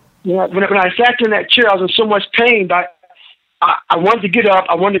I sat in that chair, I was in so much pain, but I wanted to get up.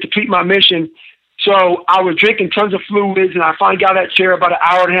 I wanted to complete my mission. So I was drinking tons of fluids, and I finally got out of that chair about an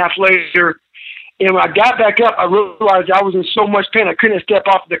hour and a half later. And when I got back up, I realized I was in so much pain I couldn't step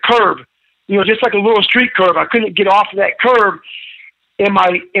off the curb. Just like a little street curb. I couldn't get off of that curb. And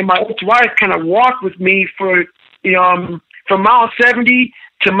my ex-wife kind of walked with me for from mile 70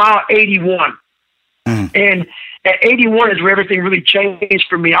 to mile 81. And at 81 is where everything really changed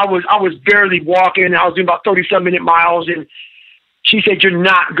for me. I was barely walking. I was doing about 37-minute miles, and she said, "You're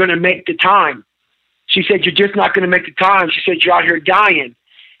not going to make the time." She said, "You're just not going to make the time." She said, "You're out here dying."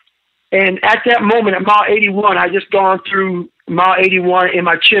 And at that moment, at mile 81, I just gone through mile 81, and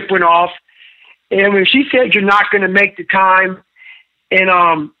my chip went off. And when she said, "You're not going to make the time," and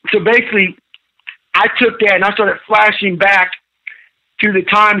so basically, I took that and I started flashing back to the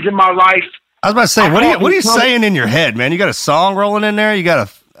times in my life. I was about to say, what are you saying in your head, man? You got a song rolling in there? You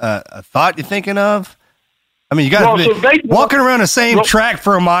got a thought you're thinking of? I mean, you got walking around the same track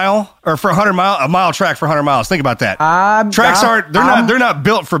for a mile or for a mile track for 100 miles. Think about that. Tracks they're not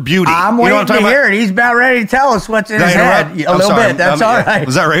built for beauty. I'm waiting to hear it. He's about ready to tell us what's in his head. A little bit. That's all right.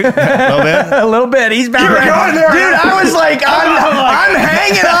 Was that right? A little bit? A little bit. He's about ready. Dude, I was like, I'm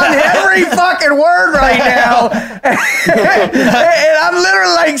hanging on every fucking word right now. And I'm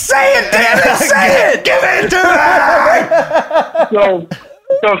literally like, say it, damn it, say it. Give it to me.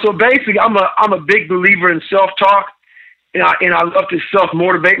 So basically, I'm a big believer in self-talk, and I love to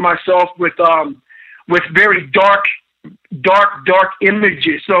self-motivate myself with very dark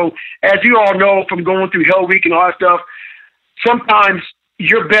images. So as you all know from going through Hell Week and all that stuff, sometimes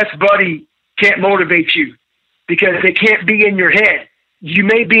your best buddy can't motivate you because they can't be in your head. You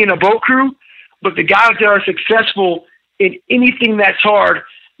may be in a boat crew, but the guys that are successful in anything that's hard,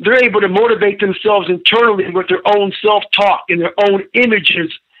 they're able to motivate themselves internally with their own self-talk and their own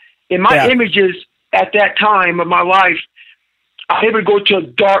images. And my images at that time of my life, I was able to go to a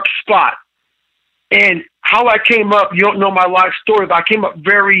dark spot. And how I came up, you don't know my life story, but I came up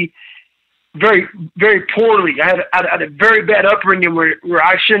very, very, very poorly. I had a very bad upbringing where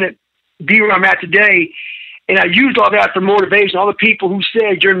I shouldn't be where I'm at today. And I used all that for motivation. All the people who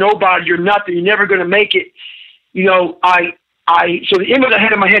said, "You're nobody, you're nothing, you're never going to make it." So the image I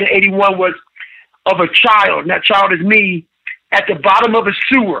had in my head at 81 was of a child, and that child is me at the bottom of a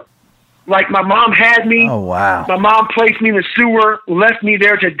sewer. Like my mom had me. Oh, wow. My mom placed me in the sewer, left me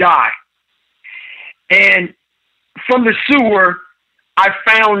there to die. And from the sewer, I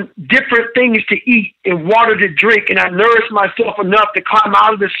found different things to eat and water to drink, and I nourished myself enough to climb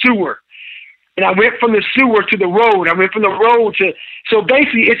out of the sewer. And I went from the sewer to the road. I went from the road to... So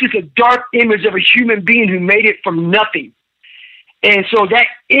basically, it's just a dark image of a human being who made it from nothing. And so that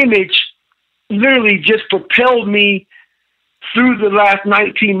image literally just propelled me through the last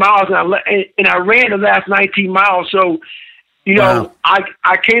 19 miles, and I ran the last 19 miles. So, Wow.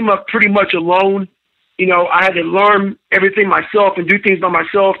 I came up pretty much alone. I had to learn everything myself and do things by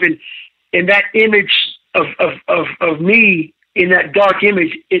myself. And that image of me in that dark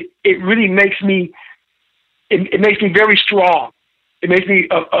image, it really makes me, it makes me very strong. It makes me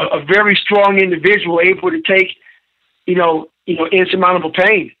a very strong individual, able to take, insurmountable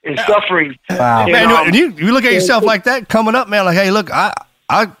pain and suffering. Wow. And you look at yourself like that coming up, man, like, hey, look, I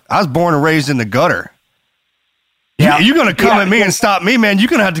was born and raised in the gutter. Yeah. You're going to come at me and stop me, man. You're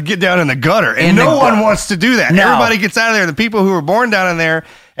going to have to get down in the gutter. And no one wants to do that. No. Everybody gets out of there. The people who were born down in there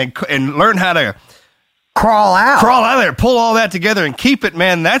and learn how to crawl out of there, pull all that together and keep it,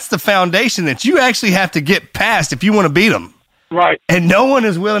 man. That's the foundation that you actually have to get past if you want to beat them. Right. And no one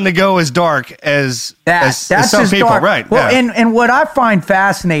is willing to go as dark as That's some people, dark. right? Well, yeah. and what I find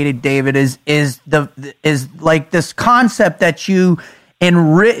fascinating, David, is like this concept that you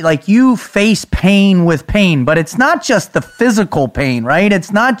you face pain with pain, but it's not just the physical pain, right?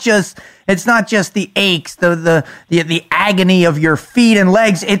 It's not just the aches, the agony of your feet and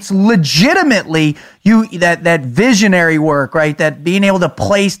legs. It's legitimately that visionary work, right? That being able to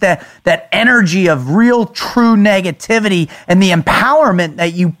place that energy of real, true negativity and the empowerment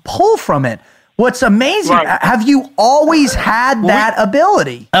that you pull from it. What's amazing, right. Have you always had that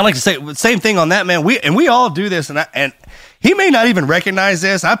ability? I like to say same thing on that, man. We all do this, and he may not even recognize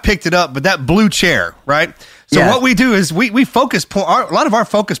this. I picked it up, but that blue chair, right? So what we do is we focus a lot of our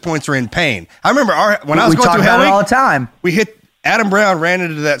focus points are in pain. I remember when I was going through Hell Week, all the time. We hit Adam Brown ran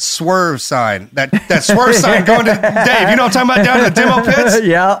into that swerve sign, that swerve sign going to Dave. You know what I'm talking about down in the demo pits?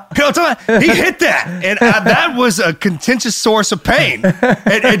 Yeah. You know what I'm talking about? He hit that, and that was a contentious source of pain.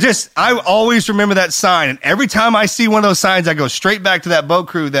 I always remember that sign, and every time I see one of those signs, I go straight back to that boat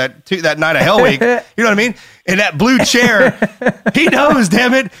crew that night of Hell Week. You know what I mean? In that blue chair, he knows,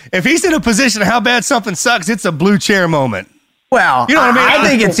 damn it, if he's in a position of how bad something sucks, it's a blue chair moment. Well, you know what I mean? I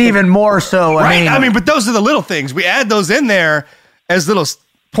think it's even more so. I mean, but those are the little things. We add those in there as little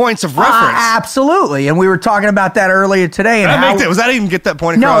points of reference. Absolutely. And we were talking about that earlier today. And was that even get that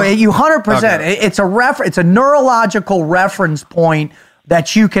point across? No, you 100%. Okay. It's a neurological reference point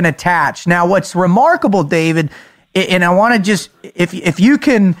that you can attach. Now, what's remarkable, David, and I want to just, if you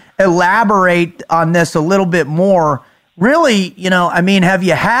can elaborate on this a little bit more, really, have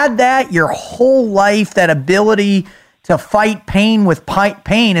you had that your whole life, that ability to fight pain with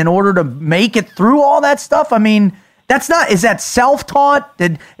pain in order to make it through all that stuff? I mean, is that self-taught?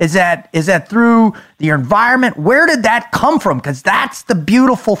 Is that through your environment? Where did that come from? Because that's the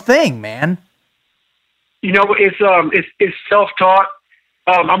beautiful thing, man. It's self-taught.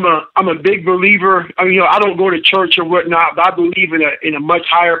 I'm a big believer. I don't go to church or whatnot, but I believe in a much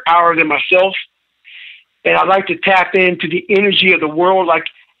higher power than myself. And I like to tap into the energy of the world. Like,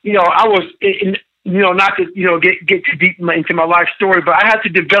 I was not to, get too deep into my life story, but I had to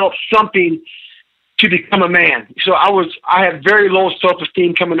develop something to become a man. So I had very low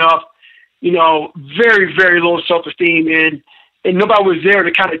self-esteem coming up, very, very low self-esteem. And nobody was there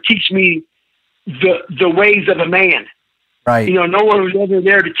to kind of teach me the ways of a man. Right. No one was ever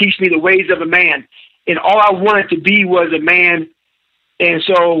there to teach me the ways of a man. And all I wanted to be was a man. And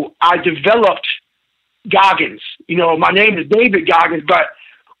so I developed Goggins. My name is David Goggins, but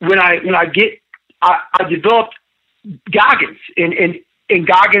when I developed Goggins, and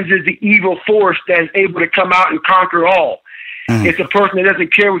Goggins is the evil force that is able to come out and conquer all. Mm. It's a person that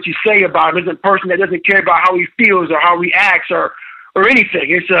doesn't care what you say about him. It's a person that doesn't care about how he feels or how he acts or anything.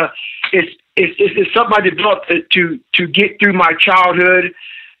 It's something I developed to get through my childhood,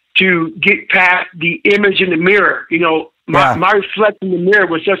 to get past the image in the mirror. My reflection in the mirror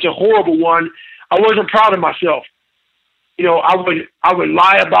was such a horrible one. I wasn't proud of myself. I would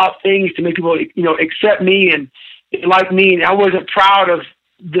lie about things to make people, accept me and like me. And I wasn't proud of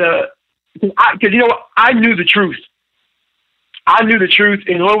because I knew the truth. I knew the truth.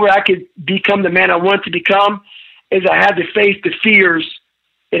 And the only way I could become the man I wanted to become is I had to face the fears,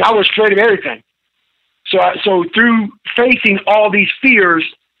 and I was afraid of everything. So through facing all these fears,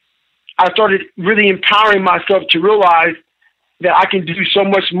 I started really empowering myself to realize that I can do so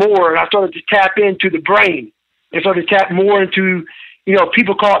much more. And I started to tap into the brain and started to tap more into,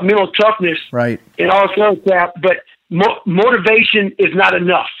 people call it mental toughness, right, and all this other crap. But motivation is not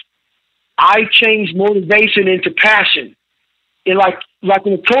enough. I changed motivation into passion. And like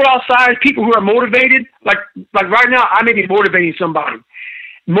when it's cold outside, people who are motivated, like right now, I may be motivating somebody.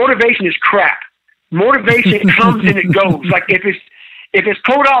 Motivation is crap. Motivation comes and it goes. Like if it's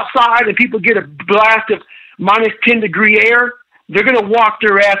cold outside and people get a blast of minus 10-degree air, they're going to walk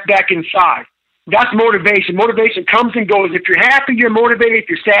their ass back inside. That's motivation. Motivation comes and goes. If you're happy, you're motivated. If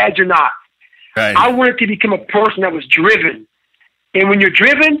you're sad, you're not. Right. I wanted to become a person that was driven. And when you're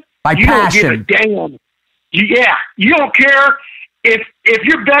driven, by you passion. don't give a damn. You don't care if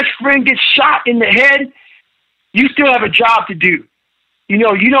your best friend gets shot in the head, you still have a job to do. You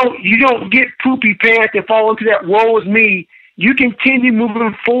don't get poopy pants and fall into that woe is me. You continue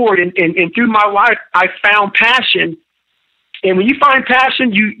moving forward. And through my life, I found passion. And when you find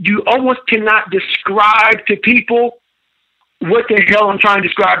passion, you almost cannot describe to people what the hell I'm trying to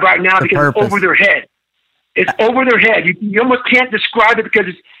describe right now because it's over their head. It's over their head. You almost can't describe it because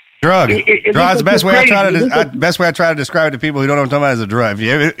it's drug. Drug's the best way I try to describe it to people who don't know what I'm talking about is a drug.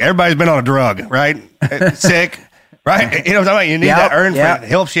 Everybody's been on a drug, right? Sick, right? You know what I'm talking about? You need that earn. It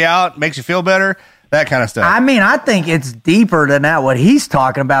helps you out, makes you feel better. that kind of stuff. I mean, I think it's deeper than that, what he's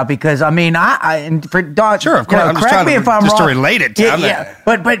talking about, because, I mean, and for Don, sure, of course. I'm just correct me if I'm wrong. To relate it to yeah.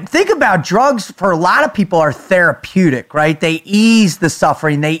 But think about drugs for a lot of people are therapeutic, right? They ease the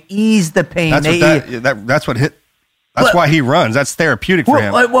suffering. They ease the pain. That's why he runs. That's therapeutic for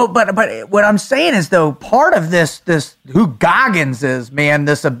him. Well, but what I'm saying is, though, part of this who Goggins is, man,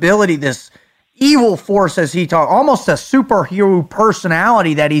 this ability, this evil force, as he talks, almost a superhero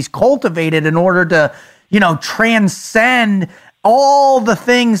personality that he's cultivated in order to, transcend all the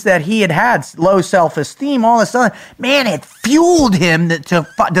things that he had, low self-esteem, all this other. Man, it fueled him to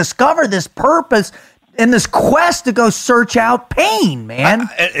discover this purpose and this quest to go search out pain, man.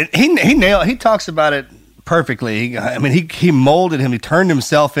 He talks about it perfectly. He molded him. He turned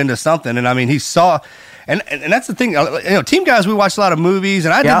himself into something. And he saw, and that's the thing. Team guys, we watch a lot of movies,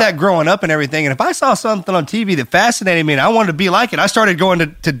 and I did that growing up and everything. And if I saw something on TV that fascinated me and I wanted to be like it, I started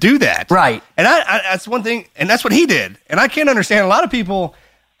going to do that. Right. And that's one thing, and that's what he did. And I can't understand a lot of people.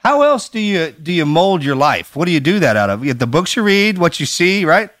 How else do you mold your life? What do you do that out of? The books you read, what you see,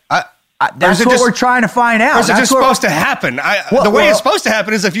 right? That's what we're trying to find out. Or is it just supposed to happen? The way it's supposed to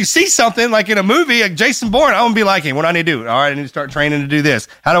happen is if you see something like in a movie, like Jason Bourne, I'm going to be like, hey, what do I need to do? All right, I need to start training to do this.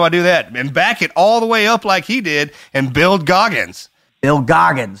 How do I do that? And back it all the way up like he did and build Goggins. Bill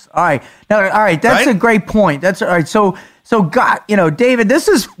Goggins. All right. Now, all right. That's a great point. That's all right. So David, this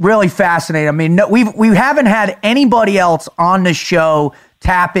is really fascinating. I mean, we haven't had anybody else on the show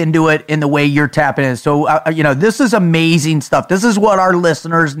tap into it in the way you're tapping in. So, this is amazing stuff. This is what our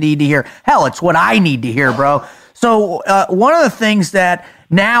listeners need to hear. Hell, it's what I need to hear, bro. So, one of the things that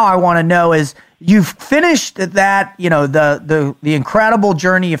now I want to know is you've finished that, the incredible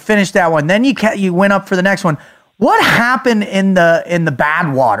journey. You finished that one. Then you went up for the next one. What happened in the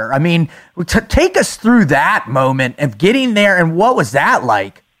Badwater? I mean, take us through that moment of getting there, and what was that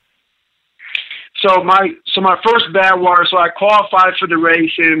like? So my first Badwater, so I qualified for the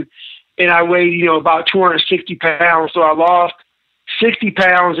race and I weighed, about 260 pounds. So I lost 60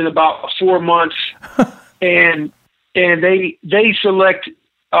 pounds in about 4 months. and they select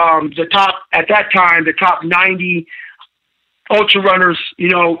the top, at that time, the top 90 ultra runners,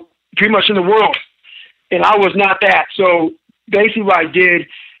 pretty much in the world. And I was not that. So basically what I did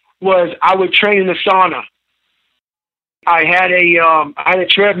was I would train in the sauna. I had a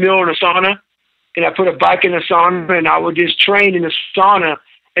treadmill in a sauna. And I put a bike in the sauna, and I would just train in the sauna.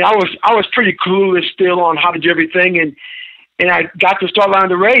 And I was pretty clueless still on how to do everything. And I got to the start line of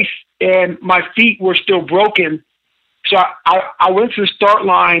the race, and my feet were still broken. So I went to the start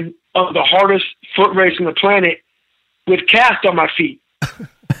line of the hardest foot race on the planet with cast on my feet.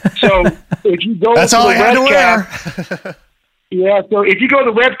 So if you go that's to all the I had webcast, to wear. Yeah, so if you go to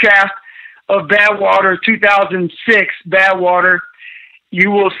the webcast of Badwater 2006 Badwater, you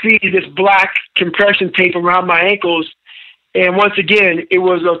will see this black compression tape around my ankles. And once again, it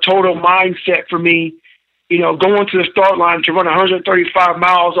was a total mindset for me, going to the start line to run 135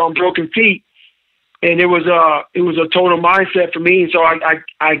 miles on broken feet. And it was a total mindset for me. And so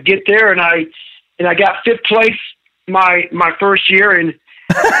I get there and I got fifth place my first year. And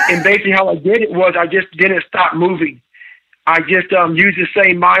basically how I did it was I just didn't stop moving. I just used the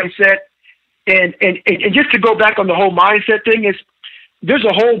same mindset. And just to go back on the whole mindset thing is, there's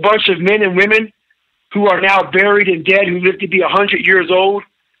a whole bunch of men and women who are now buried and dead, who live to be 100 years old,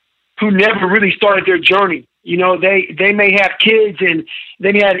 who never really started their journey. They may have kids and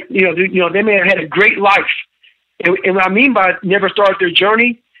they may have had a great life. And what I mean by never started their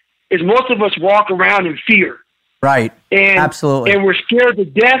journey is most of us walk around in fear. Right. And, absolutely. And we're scared to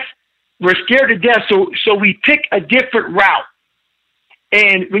death. We're scared to death. So we pick a different route.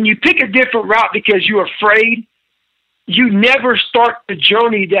 And when you pick a different route because you're afraid, you never start the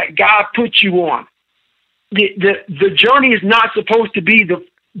journey that God put you on. The journey is not supposed to be the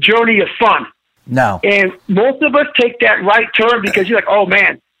journey of fun. No. And most of us take that right turn because you're like, oh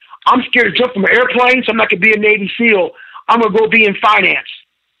man, I'm scared to jump from an airplane, so I'm not going to be a Navy SEAL. I'm going to go be in finance.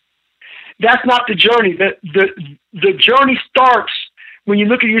 That's not the journey. The journey starts when you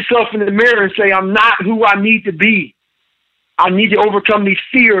look at yourself in the mirror and say, I'm not who I need to be. I need to overcome these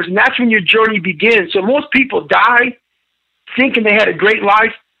fears. And that's when your journey begins. So most people die thinking they had a great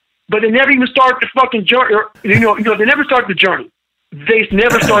life, but they never even start the fucking journey. They never start the journey. They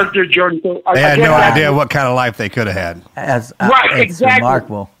never started their journey. So they had no idea what kind of life they could have had. Right, exactly.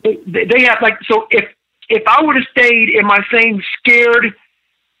 Remarkable. They have so if I would have stayed in my same scared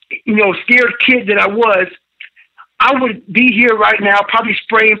kid that I was, I would be here right now, probably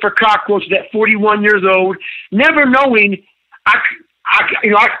spraying for cockroaches at 41 years old, never knowing I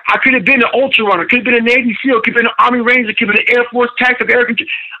I could have been an ultra runner, could have been a Navy SEAL, could have been an Army Ranger, could have been an Air Force tactical air control.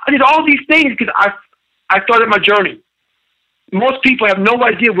 I did all these things because I started my journey. Most people have no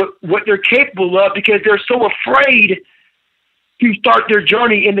idea what they're capable of because they're so afraid to start their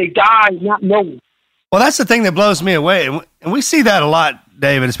journey and they die not knowing. Well, that's the thing that blows me away. And we see that a lot,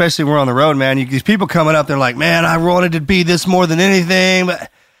 David, especially when we're on the road, man. These people coming up, they're like, man, I wanted to be this more than anything.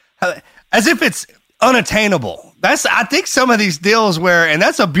 But as if it's unattainable. I think some of these deals where, and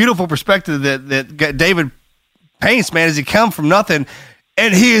that's a beautiful perspective that David paints, man, is he come from nothing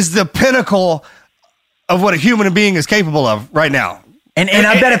and he is the pinnacle of what a human being is capable of right now. And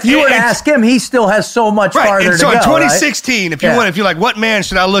I bet if you were to ask him, he still has so much farther to go. So in 2016, if you're like, what man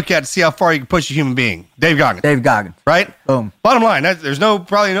should I look at to see how far you can push a human being? Dave Goggins. Dave Goggins. Right? Boom. Bottom line, that's not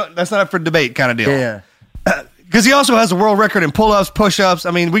up for debate kind of deal. Yeah. Because he also has a world record in pull-ups, push-ups.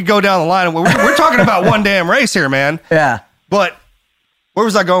 I mean, we go down the line, and we're talking about one damn race here, man. Yeah. But where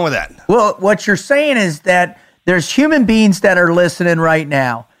was I going with that? Well, what you're saying is that there's human beings that are listening right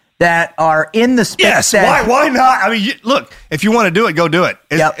now that are in the space. Yes, why not? I mean, look, if you want to do it, go do it.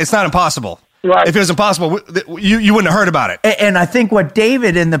 It's not impossible. Right. If it was impossible, you wouldn't have heard about it. And I think what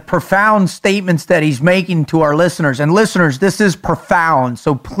David, in the profound statements that he's making to our listeners, and listeners, this is profound,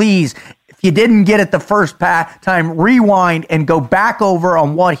 so please, if you didn't get it the first time, rewind and go back over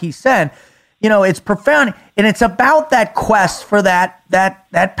on what he said. You know, it's profound, and it's about that quest for that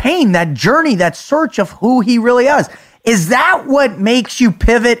pain, that journey, that search of who he really is. Is that what makes you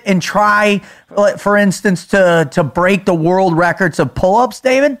pivot and try, for instance, to break the world records of pull-ups,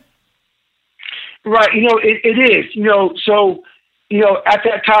 David? Right. You know, it is. You know, so, you know, at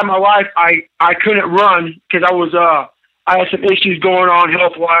that time in my life, I couldn't run because I had some issues going on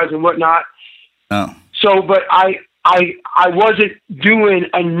health-wise and whatnot. Oh. So, but I wasn't doing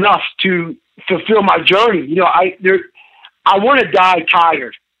enough to fulfill my journey. You know, I want to die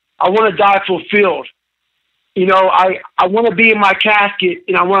tired. I want to die fulfilled. You know, I want to be in my casket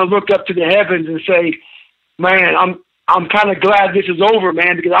and I want to look up to the heavens and say, man, I'm kind of glad this is over,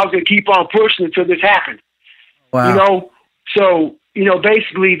 man, because I was going to keep on pushing until this happened. Wow. You know, so, you know,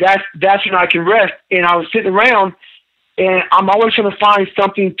 basically that's when I can rest. And I was sitting around and I'm always trying to find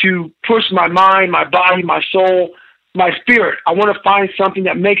something to push my mind, my body, my soul, my spirit. I want to find something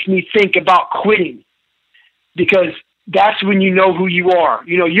that makes me think about quitting, because that's when you know who you are.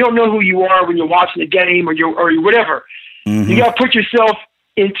 You know, you don't know who you are when you're watching a game or you're whatever. Mm-hmm. You got to put yourself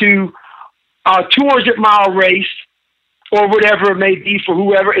into a 200-mile race or whatever it may be for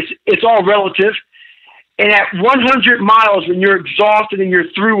whoever. It's all relative. And at 100 miles, when you're exhausted and you're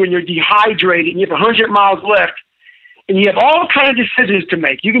through and you're dehydrated and you have 100 miles left and you have all kinds of decisions to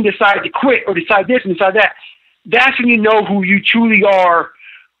make, you can decide to quit or decide this and decide that. That's when you know who you truly are,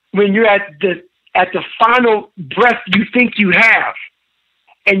 when you're at the final breath you think you have,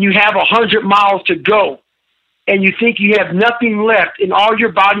 and you have 100 miles to go, and you think you have nothing left, and all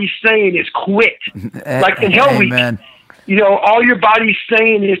your body's saying is quit. Like in Hell Week, you know, all your body's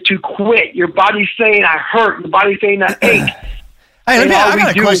saying is to quit. Your body's saying, I hurt. Your body's saying, I ache. Hey, I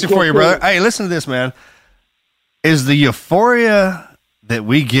got a question for you, brother. Hey, listen to this, man. Is the euphoria that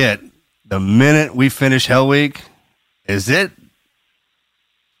we get the minute we finish Hell Week, is it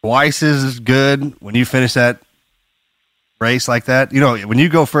twice as good when you finish that race like that? You know, when you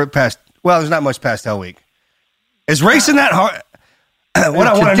go for it past, well, there's not much past Hell Week. Is racing that hard? What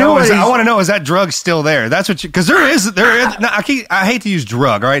I want to know is that drug still there? That's what because there is. Now, I hate to use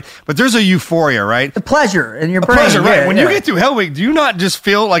drug, all right, but there's a euphoria, right? The pleasure in your brain. Pleasure, right? When you get through Hell Week, do you not just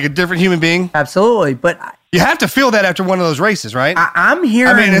feel like a different human being? Absolutely, but you have to feel that after one of those races, right? I'm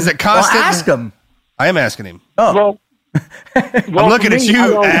hearing. I mean, is it constant? Well, ask him. I am asking him. Oh. Well, I'm looking at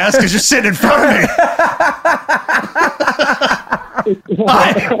you, ass, because you're sitting in front of me. Did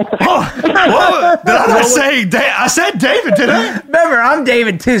I not say I said David, did I? Remember, I'm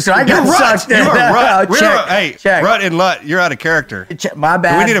David too, so I got sucked in. Hey, Rut and Lut, you're out of character. My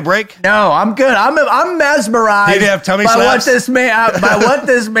bad. Do we need a break? No, I'm good. I'm mesmerized. Did you have tummy by slaps? by what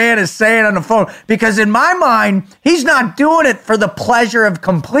this man is saying on the phone. Because in my mind, he's not doing it for the pleasure of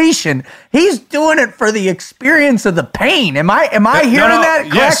completion. He's doing it for the experience of the pain. Am I hearing that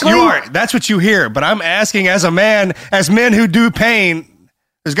correctly? Yes, you are. That's what you hear. But I'm asking, as a man, as men who do pain,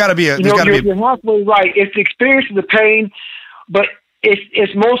 there's got to be a. You're halfway right. It's the experience of the pain, but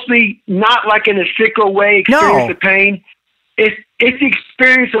it's mostly not like in a sicko way. Experience the pain. It's the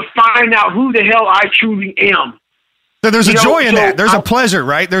experience of finding out who the hell I truly am. So there's a joy in that. There's a pleasure,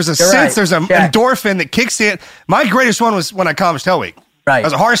 right? There's a sense. Right. There's an endorphin that kicks in. My greatest one was when I accomplished Hell Week. Right. That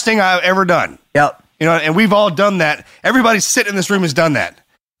was the hardest thing I've ever done. Yep. You know, and we've all done that. Everybody sitting in this room has done that.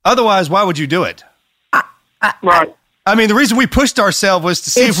 Otherwise, why would you do it? Right. I mean, the reason we pushed ourselves was to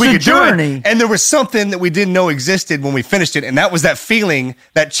see It's if we the could journey. do it. And there was something that we didn't know existed when we finished it. And that was that feeling,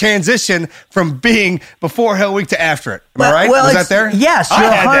 that transition from being before Hell Week to after it. Am I right? Was that there? Yes. I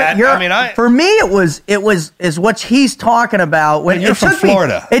had that. For me, it was what he's talking about. When you're from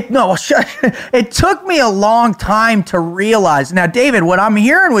Florida. It took me a long time to realize. Now, David, what I'm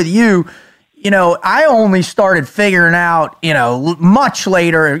hearing with you, I only started figuring out, much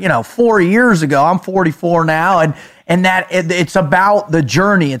later, 4 years ago. I'm 44 now, and that it's about the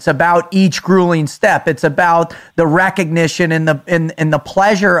journey. It's about each grueling step. It's about the recognition and the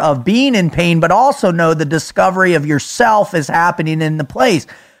pleasure of being in pain, but also know the discovery of yourself is happening in the place.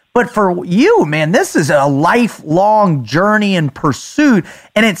 But for you, man, this is a lifelong journey and pursuit.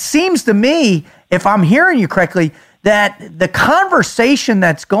 And it seems to me, if I'm hearing you correctly, that the conversation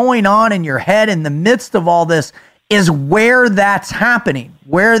that's going on in your head in the midst of all this is where that's happening,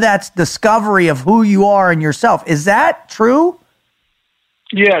 where that's discovery of who you are and yourself. Is that true?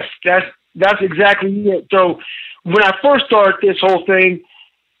 Yes, that's exactly it. So when I first started this whole thing,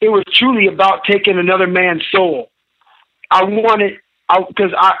 it was truly about taking another man's soul.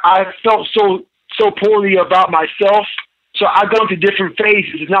 Because I felt so poorly about myself. So I go through different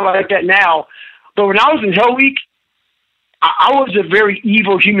phases. It's not like that now. But when I was in Hell Week, I was a very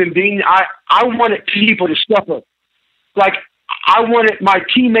evil human being. I wanted people to suffer. Like, I wanted my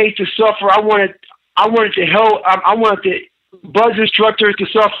teammates to suffer. I wanted the buzz instructors to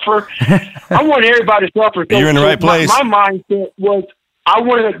suffer. I wanted everybody to suffer. You're in the right place. My mindset was I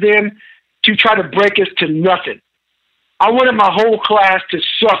wanted them to try to break us to nothing. I wanted my whole class to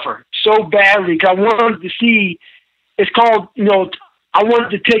suffer so badly because I wanted to see, it's called, I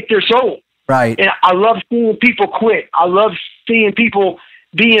wanted to take their soul. Right. And I love seeing people quit. I love seeing people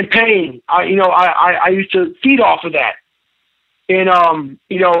be in pain. I used to feed off of that. And,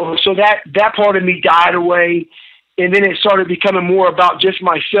 so that part of me died away. And then it started becoming more about just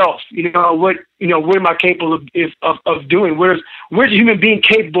myself. What am I capable of doing? Where's a human being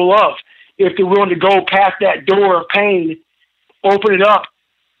capable of if they're willing to go past that door of pain, open it up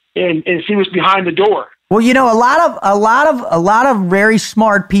and see what's behind the door? Well, a lot of very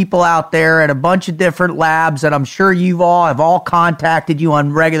smart people out there at a bunch of different labs that I'm sure you all have contacted you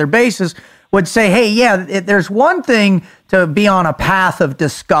on a regular basis would say, hey, yeah, there's one thing to be on a path of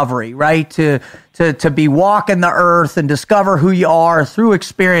discovery, right? To be walking the earth and discover who you are through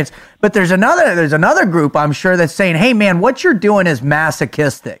experience. But there's another group, I'm sure, that's saying, hey, man, what you're doing is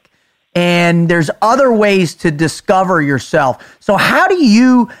masochistic. And there's other ways to discover yourself. So how do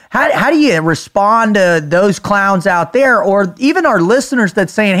you respond to those clowns out there, or even our listeners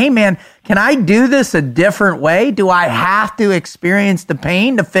that's saying, hey man, can I do this a different way? Do I have to experience the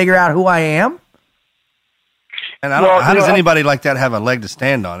pain to figure out who I am? And how does anybody like that have a leg to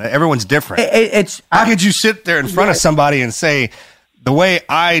stand on? Everyone's different. How could you sit there in front of somebody and say, the way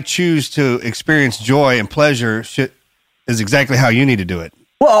I choose to experience joy and pleasure is exactly how you need to do it?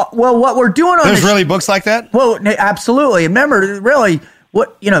 Well, what we're doing on there's really books like that? Well, absolutely. Remember, really,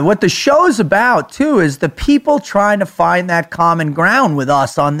 what the show's about too is the people trying to find that common ground with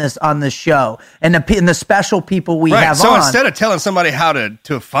us on this show, and the special people we have so on. So instead of telling somebody how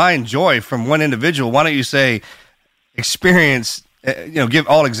to find joy from one individual, why don't you say experience? Give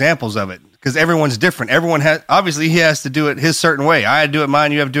all examples of it. Because everyone's different. Everyone obviously he has to do it his certain way. I do it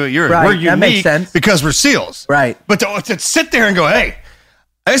mine. You have to do it yours. Right. We're unique that makes sense. Because we're SEALs. Right. But to sit there and go, hey,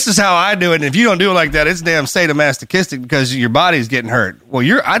 this is how I do it, and if you don't do it like that, it's damn sadomasochistic because your body's getting hurt. Well,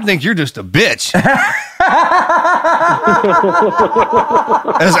 I think you're just a bitch. That's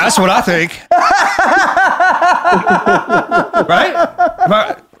what I think.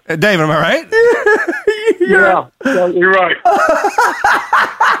 Right? David, am I right? Yeah, you're right.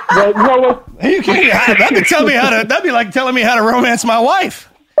 But you can't. That'd be like telling me how to romance my wife.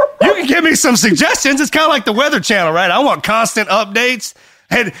 You can give me some suggestions. It's kind of like the Weather Channel, right? I want constant updates.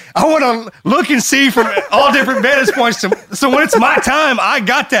 And I want to look and see from all different vantage points. So when it's my time, I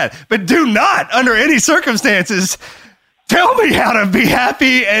got that. But do not, under any circumstances, tell me how to be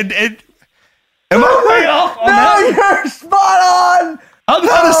happy. And am I way off on that? No, you're spot on. I'm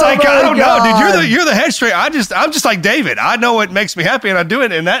not a psycho. I don't know, dude. You're the head straight. I'm just like David. I know what makes me happy, and I do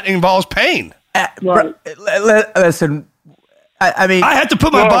it, and that involves pain. Listen. I mean, I have to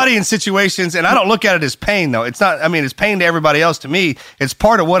put my body in situations, and I don't look at it as pain, though. It's not. I mean, it's pain to everybody else. To me, it's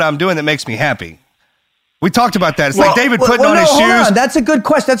part of what I'm doing that makes me happy. We talked about that. It's like David putting on his shoes. Hold on. That's a good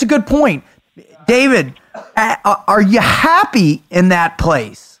question. That's a good point, David. Are you happy in that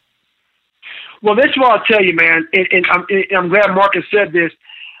place? Well, this is what I'll tell you, man. And I'm glad Marcus said this.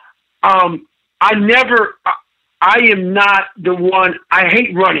 I am not the one. I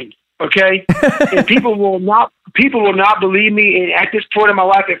hate running. Okay, and people will not believe me. And at this point in my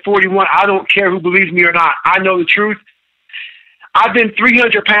life, at 41, I don't care who believes me or not. I know the truth. I've been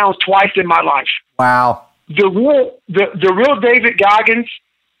 300 pounds twice in my life. Wow. The real David Goggins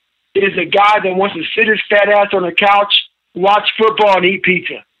is a guy that wants to sit his fat ass on the couch, watch football, and eat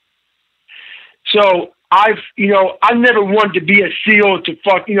pizza. So I never wanted to be a SEAL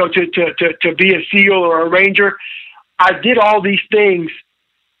to be a SEAL or a Ranger. I did all these things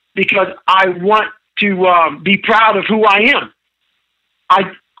because I want to be proud of who I am.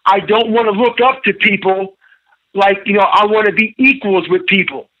 I don't want to look up to people like, I want to be equals with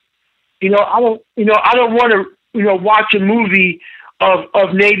people. I don't want to, watch a movie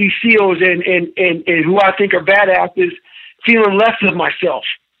of Navy SEALs and who I think are badasses feeling less of myself.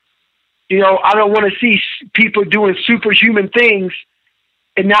 I don't want to see people doing superhuman things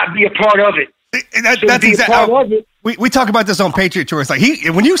and not be a part of it. That's exactly. We talk about this on Patriot Tour. It's like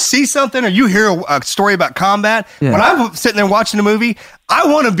when you see something or you hear a story about combat, when I'm sitting there watching the movie,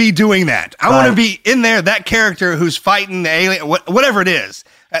 I want to be doing that. I want to be in there, that character who's fighting the alien, whatever it is.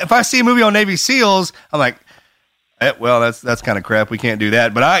 If I see a movie on Navy SEAls, I'm like, well, that's kind of crap. We can't do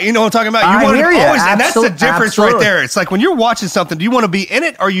that. But you know what I'm talking about? I hear you. And that's the difference right there. It's like when you're watching something, do you want to be in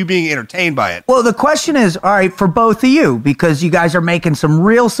it or are you being entertained by it? Well, the question is, all right, for both of you, because you guys are making some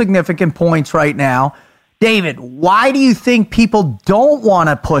real significant points right now. David, why do you think people don't want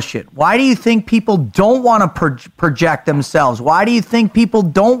to push it? Why do you think people don't want to project themselves? Why do you think people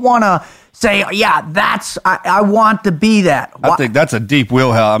don't want to say, yeah, I want to be that? I think that's a deep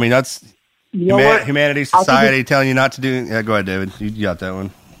wheelhouse. I mean, that's humanity, society telling you not to do. Yeah, go ahead, David. You got that one.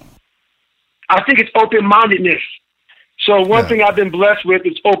 I think it's open-mindedness. So one thing I've been blessed with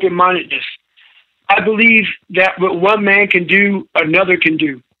is open-mindedness. I believe that what one man can do, another can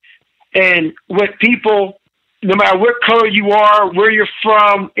do. And what people, no matter what color you are, where you're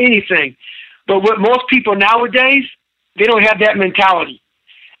from, anything. But what most people nowadays, they don't have that mentality.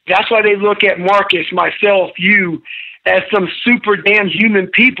 That's why they look at Marcus, myself, you, as some super damn human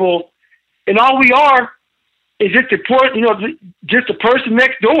people. And all we are is just a person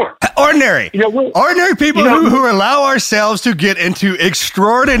next door. Ordinary. Ordinary people who allow ourselves to get into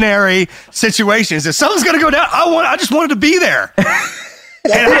extraordinary situations. If something's going to go down, I just wanted to be there.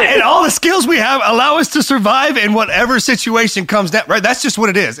 And all the skills we have allow us to survive in whatever situation comes down. Right? That's just what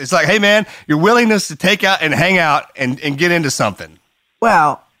it is. It's like, hey, man, your willingness to take out and hang out and get into something.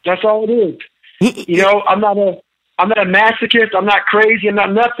 Well, that's all it is. I'm not a masochist. I'm not crazy. I'm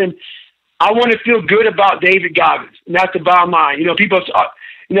not nothing. I want to feel good about David Goggins, and that's the bottom line. People,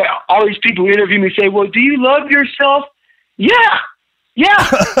 all these people who interview me say, well, do you love yourself? Yeah,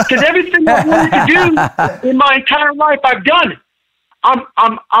 because everything I wanted to do in my entire life, I've done.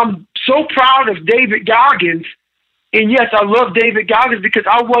 I'm so proud of David Goggins, and yes, I love David Goggins because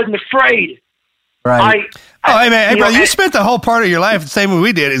I wasn't afraid. Right. Hey, brother, you spent the whole part of your life the same way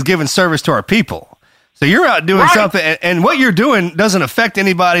we did, is giving service to our people. So you're out doing something, and what you're doing doesn't affect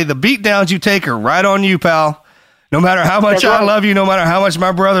anybody. The beat downs you take are right on you, pal. No matter how much I love you, no matter how much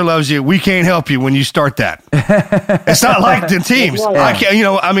my brother loves you, we can't help you when you start that. It's not like the teams. I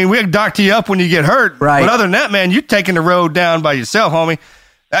can't, we can doctor you up when you get hurt. Right. But other than that, man, you're taking the road down by yourself, homie.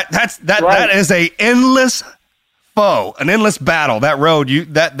 That is a endless foe, an endless battle. That road,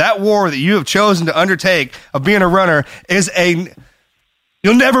 that war that you have chosen to undertake of being a runner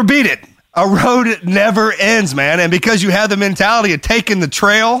you'll never beat it. A road never ends, man. And because you have the mentality of taking the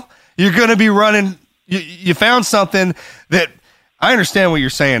trail, you're going to be running. You found something that I understand what you're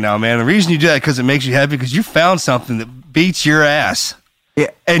saying now, man. The reason you do that because it makes you happy because you found something that beats your ass. Yeah.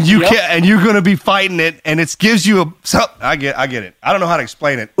 And you're going to be fighting it, and it gives you I get it. I don't know how to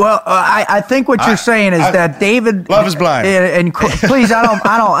explain it. Well, I think what you're saying is that David, love is blind. And please, I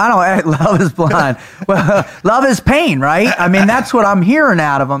don't. Love is blind. Well, love is pain, right? I mean, that's what I'm hearing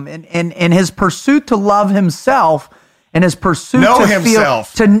out of him, and his pursuit to love himself. And his pursuit know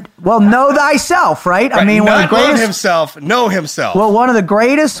himself. Know thyself, right? I mean, one of the greatest, know himself. Well, one of the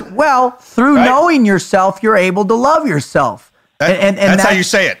greatest. Through knowing yourself, you're able to love yourself. That's how you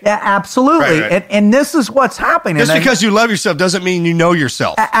say it. Yeah, absolutely. Right. And this is what's happening. Just because you love yourself doesn't mean you know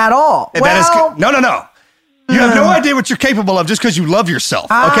yourself at all. No. You have no idea what you're capable of just because you love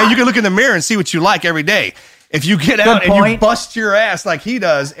yourself. Okay, you can look in the mirror and see what you like every day. If you get out and you bust your ass like he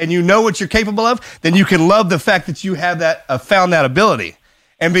does, and you know what you're capable of, then you can love the fact that you have found that ability,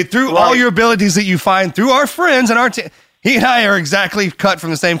 and through all your abilities that you find through our friends and our team. He and I are exactly cut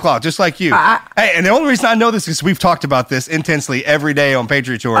from the same cloth, just like you. Hey, and the only reason I know this is we've talked about this intensely every day on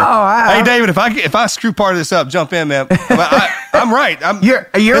Patriot Tour. Hey, David, if I screw part of this up, jump in, man. I'm right.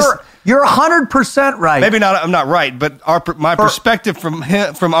 You're 100% right. Maybe not. I'm not right, but my perspective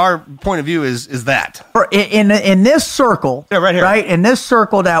from our point of view is that in this circle, right here, right in this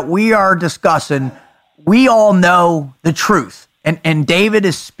circle that we are discussing, we all know the truth, and David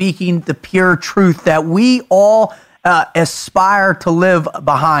is speaking the pure truth that we all aspire to live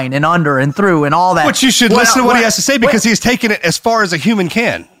behind and under and through and all that. But you should listen to what he has to say because he's taken it as far as a human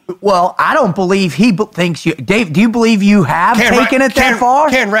can. Well, I don't believe he thinks you. Dave, do you believe you have taken it that far?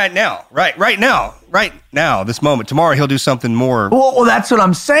 Right now, this moment. Tomorrow he'll do something more. Well, that's what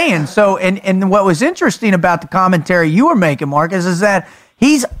I'm saying. So, and what was interesting about the commentary you were making, Marcus, is that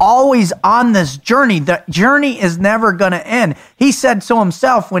he's always on this journey. The journey is never going to end. He said so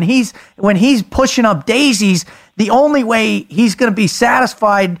himself when he's pushing up daisies. The only way he's going to be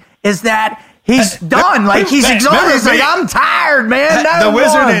satisfied is that he's done. Like, he's exhausted. He's like, I'm tired, man. The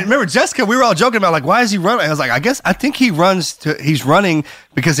wizard. Remember, Jessica, we were all joking about, like, why is he running? I was like, I think he's running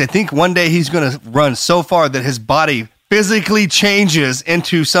because I think one day he's going to run so far that his body physically changes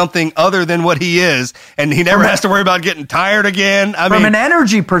into something other than what he is, and he never has to worry about getting tired again. From an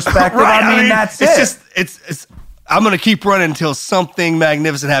energy perspective, right, I mean, that's it's I'm going to keep running until something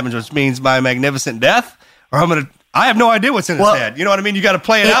magnificent happens, which means my magnificent death, or I have no idea what's in his head. You know what I mean? You got to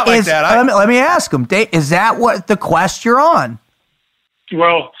play it out like that. Let me ask him, Dave, is that what the quest you're on?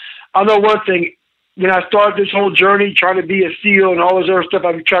 Well, I know one thing. When I started this whole journey, trying to be a SEAL and all this other stuff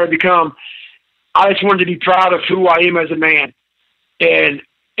I've tried to become, I just wanted to be proud of who I am as a man. And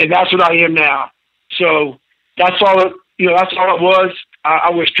that's what I am now. So that's all it was. I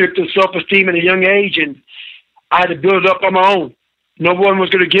was stripped of self-esteem at a young age, and I had to build it up on my own. No one was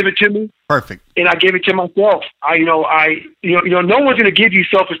going to give it to me. Perfect. And I gave it to myself. No one's going to give you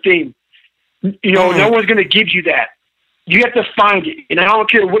self-esteem. No one's going to give you that. You have to find it. And I don't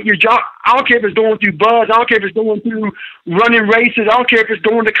care what your job, I don't care if it's going through buzz, I don't care if it's going through running races, I don't care if it's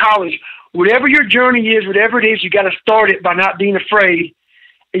going to college. Whatever your journey is, whatever it is, you got to start it by not being afraid,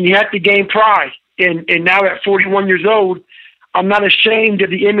 and you have to gain pride. And now at 41 years old, I'm not ashamed of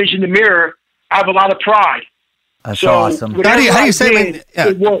the image in the mirror. I have a lot of pride. That's awesome. How do you say?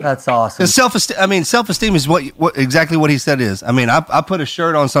 That's awesome. Self-esteem is what exactly what he said is. I mean, I put a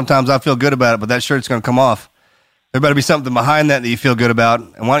shirt on sometimes. I feel good about it, but that shirt's going to come off. There better be something behind that you feel good about.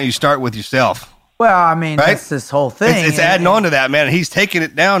 And why don't you start with yourself? Well, I mean, right? That's this whole thing. It's adding on to that, man. He's taking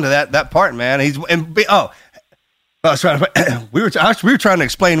it down to that part, man. We were trying to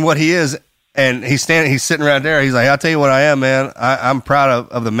explain what he is, and he's sitting right there. He's like, I'll tell you what I am, man. I'm proud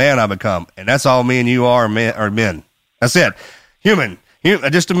of the man I become, and that's all me and you are men. That's it. Human,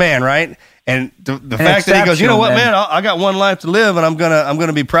 just a man, right? And the fact that he goes, you know what, man, I got one life to live, and I'm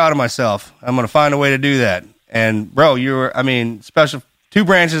gonna be proud of myself. I'm gonna find a way to do that. And bro, special 2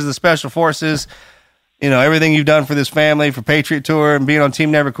 branches of the Special Forces. Everything you've done for this family, for Patriot Tour, and being on Team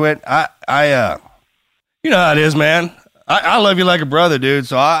Never Quit. You know how it is, man. I love you like a brother, dude.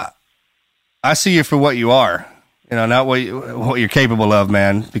 So I see you for what you are. Not what you're capable of,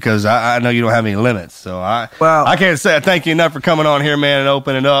 man. Because I know you don't have any limits. So I can't say thank you enough for coming on here, man, and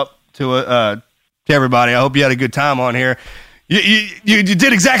opening up to everybody. I hope you had a good time on here. You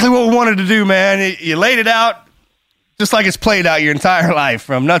did exactly what we wanted to do, man. You laid it out just like it's played out your entire life,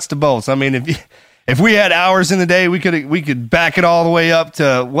 from nuts to bolts. I mean, if we had hours in the day, we could back it all the way up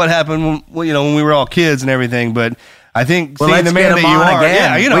to what happened when we were all kids and everything. But I think seeing the man that you are,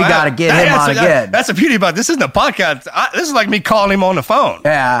 again. We got to get him on again. That's the beauty about this. This isn't a podcast. This is like me calling him on the phone.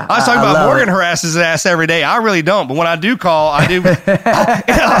 Yeah, I was talking about Morgan harasses his ass every day. I really don't, but when I do call, I do.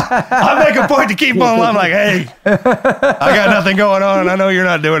 I make a point to keep on. I'm like, hey, I got nothing going on, and I know you're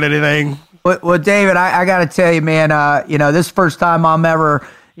not doing anything. Well, David, I got to tell you, man. This is the first time I'm ever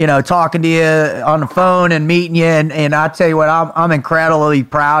talking to you on the phone and meeting you, and I tell you what, I'm incredibly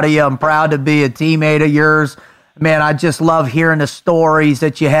proud of you. I'm proud to be a teammate of yours. Man, I just love hearing the stories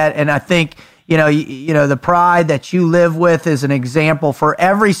that you had, and I think the pride that you live with is an example for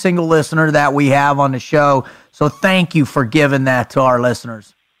every single listener that we have on the show. So thank you for giving that to our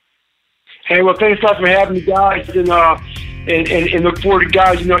listeners. Hey, well, thanks a lot for having me, guys, and look forward to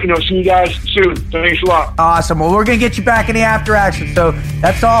guys, seeing you guys soon. Thanks a lot. Awesome. Well, we're gonna get you back in the after action. So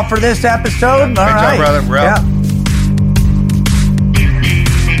that's all for this episode. All right, brother. Bro. Yeah.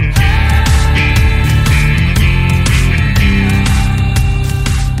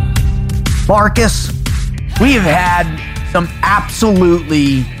 Marcus, we have had some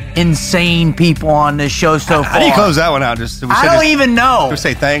absolutely insane people on this show so far. How do you close that one out? I don't even know. Just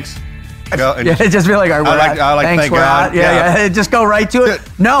say thanks. Just be like, I like thank God. Yeah. Just go right to it.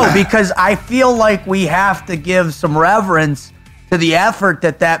 No, because I feel like we have to give some reverence to the effort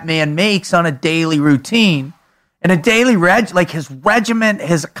that man makes on a daily routine. and a daily like his regiment,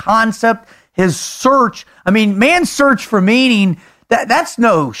 his concept, his search. I mean, man's search for meaning, that's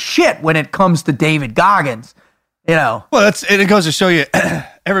no shit when it comes to David Goggins, you know. Well, it goes to show you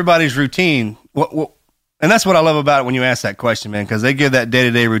everybody's routine. And that's what I love about it when you ask that question, man, because they give that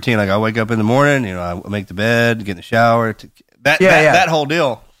day-to-day routine. Like, I wake up in the morning, you know, I make the bed, get in the shower, that whole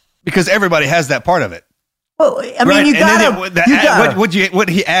deal, because everybody has that part of it. Well, I mean, you gotta. What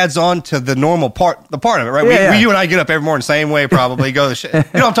he adds on to the normal part, the part of it, right? You and I get up every morning same way, probably go to shit. You know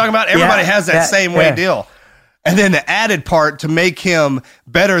what I'm talking about? Everybody has that same way deal. And then the added part to make him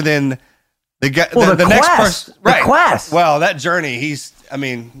better than the guy, the next person. Right. The quest. Well, that journey, think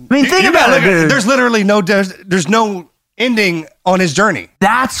about it, dude. There's literally there's no ending on his journey.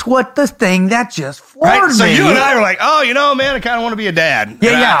 That's what the thing that just floored me. So you and I were like, oh, you know, man, I kind of want to be a dad.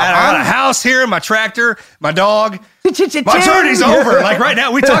 Yeah, I got a house here, my tractor, my dog. My journey's over. Like right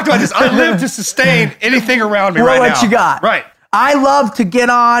now, we talked about this. I live to sustain anything around me right now. What you got? Right. I love to get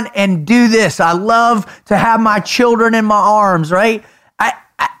on and do this. I love to have my children in my arms, right?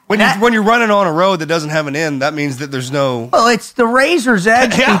 When you're running on a road that doesn't have an end, that means that there's no... Well, it's the razor's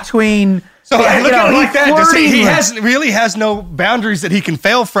edge between... So look at it like that. He really has no boundaries that he can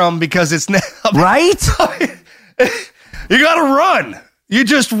fail from because it's... Right? You got to run. You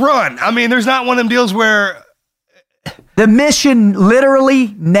just run. I mean, there's not one of them deals where... The mission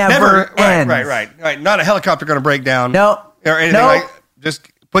literally never ends. Right. Not a helicopter going to break down. No. Or anything like... Just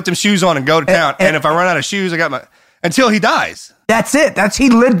put them shoes on and go to town. And if I run out of shoes, I got my... Until he dies. That's it.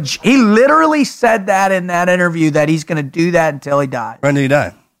 He literally said that in that interview that he's going to do that until he dies. When did he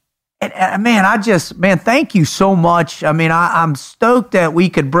die? And man, thank you so much. I mean, I'm stoked that we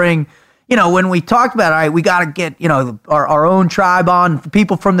could bring, you know, when we talked about, all right, we got to get, you know, our own tribe on,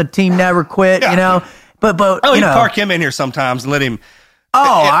 people from the Team Never Quit, you know. But you know, park him in here sometimes and let him.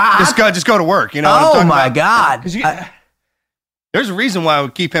 Just go to work. You know. Oh my God. There's a reason why we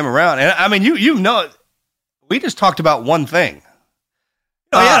keep him around, and I mean, you know. We just talked about one thing.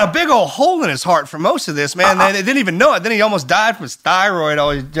 He had a big old hole in his heart for most of this, man. They didn't even know it. Then he almost died from his thyroid,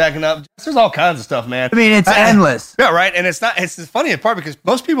 always jacking up. There's all kinds of stuff, man. I mean, it's endless. Yeah, right. And it's the funny part because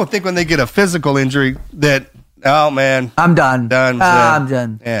most people think when they get a physical injury that, oh, man. I'm done. I'm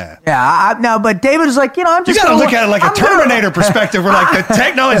done. Yeah. Yeah. No, but David is like, you know, I'm just You got to look at it like a Terminator perspective where like the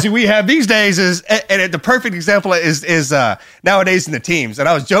technology we have these days is, and the perfect example is nowadays in the teams. And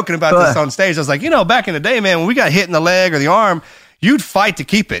I was joking about this on stage. I was like, you know, back in the day, man, when we got hit in the leg or the arm, you'd fight to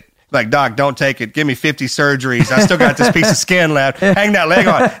keep it. Like, doc, don't take it. Give me 50 surgeries. I still got this piece of skin left. Hang that leg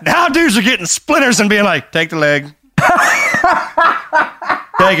on. Now dudes are getting splinters and being like, take the leg.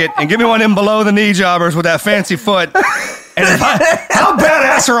 Take it and give me one of them below the knee jobbers with that fancy foot. And how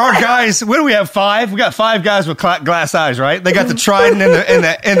badass are our guys? What do we have? 5? We got 5 guys with glass eyes, right? They got the trident and the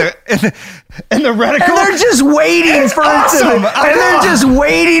reticle. And they're just waiting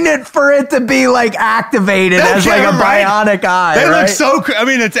for it to be like activated as like a bionic eye. They look so cool. I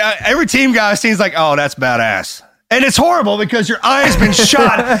mean, it's every team guy seems like, oh, that's badass. And it's horrible because your eye's been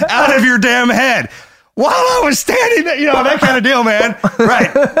shot out of your damn head. While I was standing there, you know, that kind of deal, man. Right.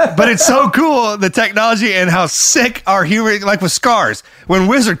 But it's so cool, the technology and how sick our human, like with scars. When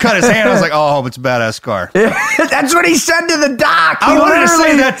Wizard cut his hand, I was like, oh, it's a badass scar. That's what he said to the doc. I wanted to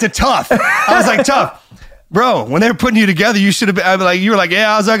say that to Tough. I was like, Tough, bro, when they were putting you together, you should have been, you were like,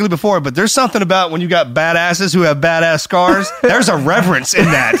 yeah, I was ugly before, but there's something about when you got badasses who have badass scars, there's a reverence in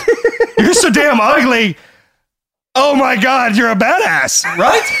that. You're so damn ugly. Oh my God, you're a badass,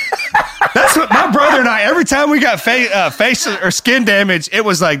 right? That's what my brother and I, every time we got face or skin damage, it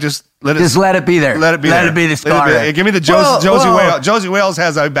was like, just let it be there. Let it be the scar. Give me the Josie Wales. Josie Wales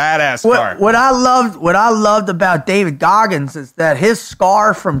has a badass scar. What I loved about David Goggins is that his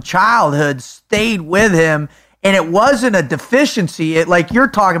scar from childhood stayed with him. And it wasn't a deficiency. Like you're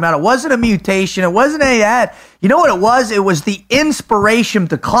talking about, it wasn't a mutation. It wasn't any of that. You know what it was? It was the inspiration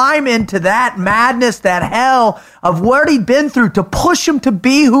to climb into that madness, that hell of what he'd been through to push him to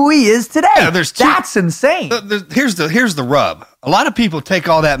be who he is today. Yeah, that's insane. Here's the rub. A lot of people take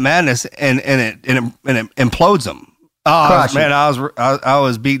all that madness and it implodes them. Oh man, I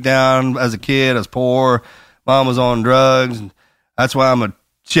was beat down as a kid. I was poor. Mom was on drugs. And that's why I'm a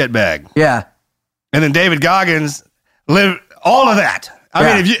shitbag. Yeah. And then David Goggins lived all of that.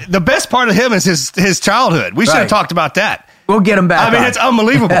 I mean, the best part of him is his childhood. We should have talked about that. We'll get him back. I mean, it's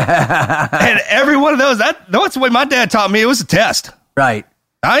unbelievable. And every one of those, that's the way my dad taught me. It was a test. Right.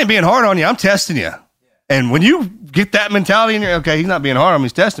 I ain't being hard on you. I'm testing you. And when you get that mentality in your, okay, he's not being hard on me.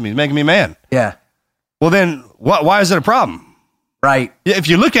 He's testing me. He's making me man. Yeah. Well, then why is it a problem? Right. If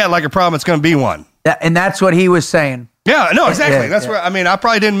you look at it like a problem, it's going to be one. And that's what he was saying. Yeah, no, exactly. That's where, I mean, I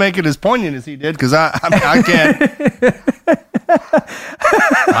probably didn't make it as poignant as he did because I can't.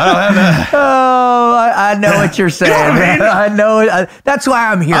 I don't have that. Oh, I know what you're saying. You know what I mean? I know it. That's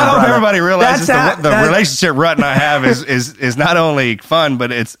why I'm here. I hope brother. everybody realizes That's the relationship Rut and I have is not only fun,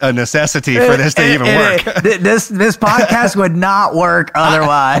 but it's a necessity for this to even work. This podcast would not work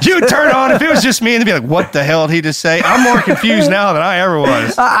otherwise. You would turn on if it was just me and be like, "What the hell did he just say?" I'm more confused now than I ever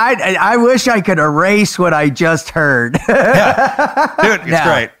was. I wish I could erase what I just heard. Yeah, dude, it's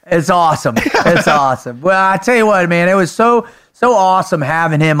great. It's awesome. It's awesome. Well, I tell you what, man, it was so awesome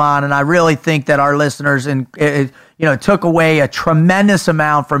having him on, and I really think that our listeners took away a tremendous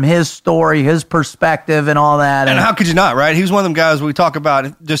amount from his story, his perspective, and all that. And how could you not, right? He was one of them guys we talk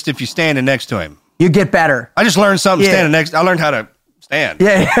about just if you're standing next to him. You get better. I just learned something standing next. I learned how to stand.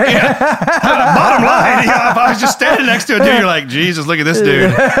 Yeah. Bottom line, if I was just standing next to a dude, you're like, Jesus, look at this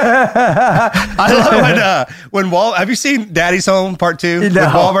dude. I love when have you seen Daddy's Home Part 2 with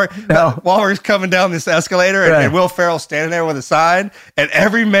Wahlberg? No. Wahlberg's coming down this escalator and Will Ferrell's standing there with a sign, and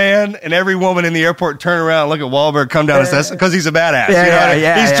every man and every woman in the airport turn around and look at Wahlberg come down this escalator because he's a badass.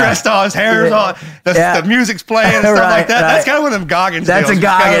 He's dressed all, his hair's on, the music's playing and stuff like that. That's kind of one of them Goggins That's deals. a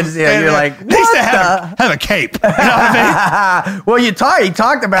Goggins deal. You're like, he needs to have a cape. You know what I mean? Well, he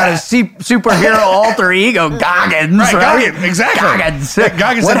talked about his superhero alter ego, Goggins. Right? Goggins, exactly. Goggins.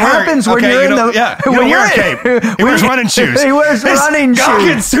 Goggins what happens when you're in the... Yeah, you don't wear a cape. He wears running shoes. He wears running shoes.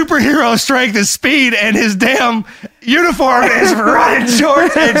 Goggins' superhero strength is speed, and his damn uniform is running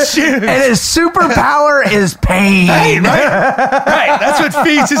shorts and shoes. And his superpower is pain. Pain, right? Right. That's what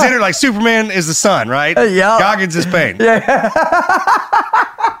feeds his inner, like Superman is the sun, right? Yeah. Goggins is pain. Yeah.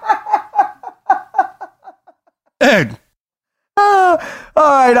 Dude. All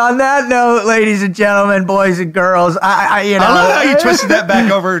right. On that note, ladies and gentlemen, boys and girls, I love how you twisted that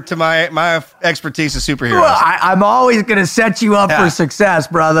back over to my expertise of superheroes. Well, I'm always going to set you up for success,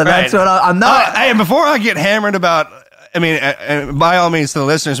 brother. That's what I'm not. Hey, and before I get hammered about, I mean, by all means to the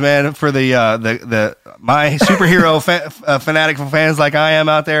listeners, man, for my superhero fanatical fans like I am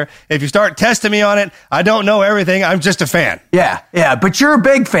out there, if you start testing me on it, I don't know everything. I'm just a fan. Yeah. But you're a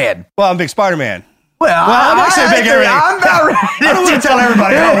big fan. Well, I'm a big Spider-Man. Well, I'm actually a big everything. I'm about ready. I don't want to tell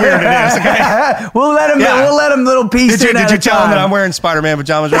everybody how weird it is. Okay, we'll let him little piece. Did you tell him that I'm wearing Spider-Man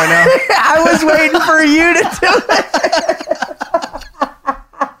pajamas right now? I was waiting for you to do it.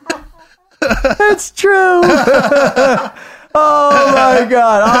 It's true. Oh my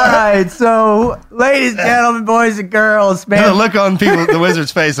God! All right, so ladies and gentlemen, boys and girls, man, the look on the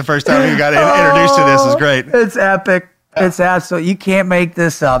Wizard's face the first time he got introduced to this is great. It's epic. It's absolutely, you can't make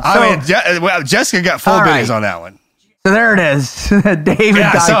this up. I mean, Jessica got full biddies on that one. So there it is. David.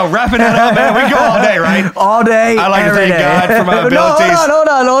 Yeah, so wrapping it up, man, we go all day, right? All day. I like to thank God for my abilities. Hold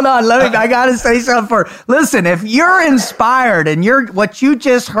on. I got to say something first. Listen, if you're inspired and what you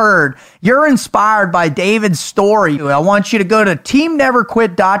just heard, you're inspired by David's story, I want you to go to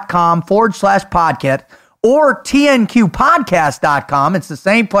teamneverquit.com/podcast or tnqpodcast.com. It's the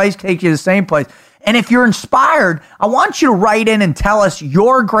same place, takes you to the same place. And if you're inspired, I want you to write in and tell us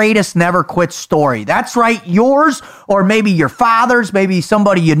your greatest never quit story. That's right, yours, or maybe your father's, maybe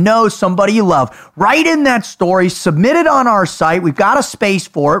somebody you know, somebody you love. Write in that story, submit it on our site. We've got a space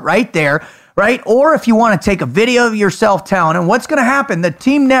for it right there, right? Or if you want to take a video of yourself telling, and what's going to happen, the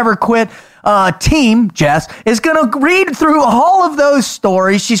Team Never Quit team, Jess, is going to read through all of those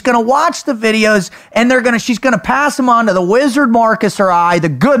stories. She's going to watch the videos, and she's going to pass them on to the Wizard, Marcus, or I, the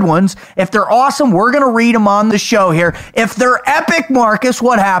good ones. If they're awesome, we're going to read them on the show here. If they're epic, Marcus,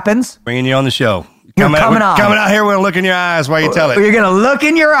 what happens? Bringing you on the show. Coming out here, we're going to look in your eyes while you tell it. You're going to look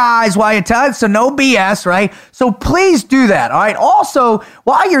in your eyes while you tell it, so no BS, right? So please do that, all right? Also,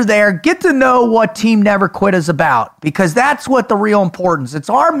 while you're there, get to know what Team Never Quit is about, because that's what the real importance. It's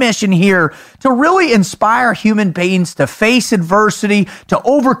our mission here to really inspire human beings to face adversity, to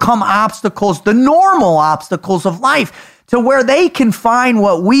overcome obstacles, the normal obstacles of life, to where they can find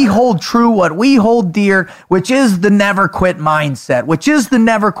what we hold true, what we hold dear, which is the never quit mindset, which is the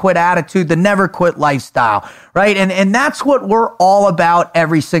never quit attitude, the never quit lifestyle, right? And that's what we're all about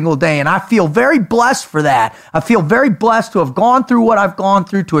every single day. And I feel very blessed for that. I feel very blessed to have gone through what I've gone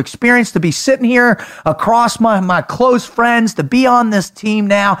through, to experience, to be sitting here across my close friends, to be on this team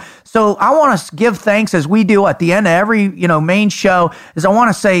now. So I want to give thanks, as we do at the end of every, main show, is I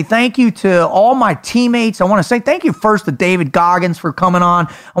want to say thank you to all my teammates. I want to say thank you first to David Goggins for coming on.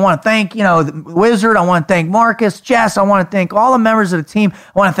 I want to thank, the Wizard. I want to thank Marcus, Jess. I want to thank all the members of the team.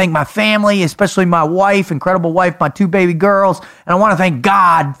 I want to thank my family, especially my wife, incredible wife, my 2 baby girls. And I want to thank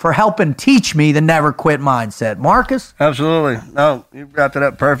God for helping teach me the never quit mindset. Marcus? Absolutely. No, you wrapped it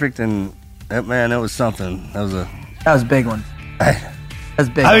up perfect. And man, that was something. That was a That was a big one. That's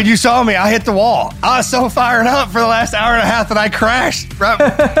big. I mean, you saw me. I hit the wall. I was so fired up for the last hour and a half that I crashed right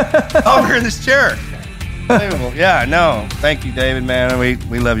over in this chair. Unbelievable. Yeah, no. Thank you, David, man.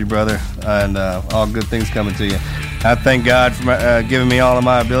 We love you, brother, and all good things coming to you. I thank God for giving me all of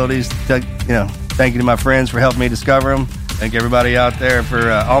my abilities. Thank you to my friends for helping me discover them. Thank everybody out there for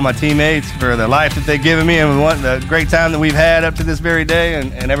all my teammates, for the life that they've given me and the great time that we've had up to this very day,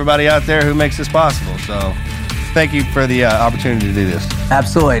 and everybody out there who makes this possible. So thank you for the opportunity to do this.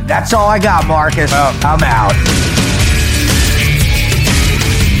 Absolutely. That's all I got, Marcus. I'm out.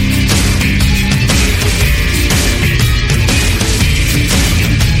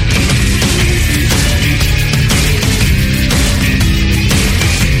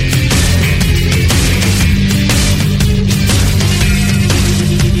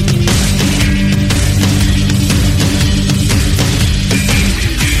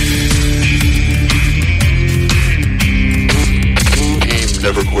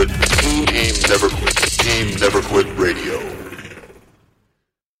 Never quit. Team Never Quit Radio.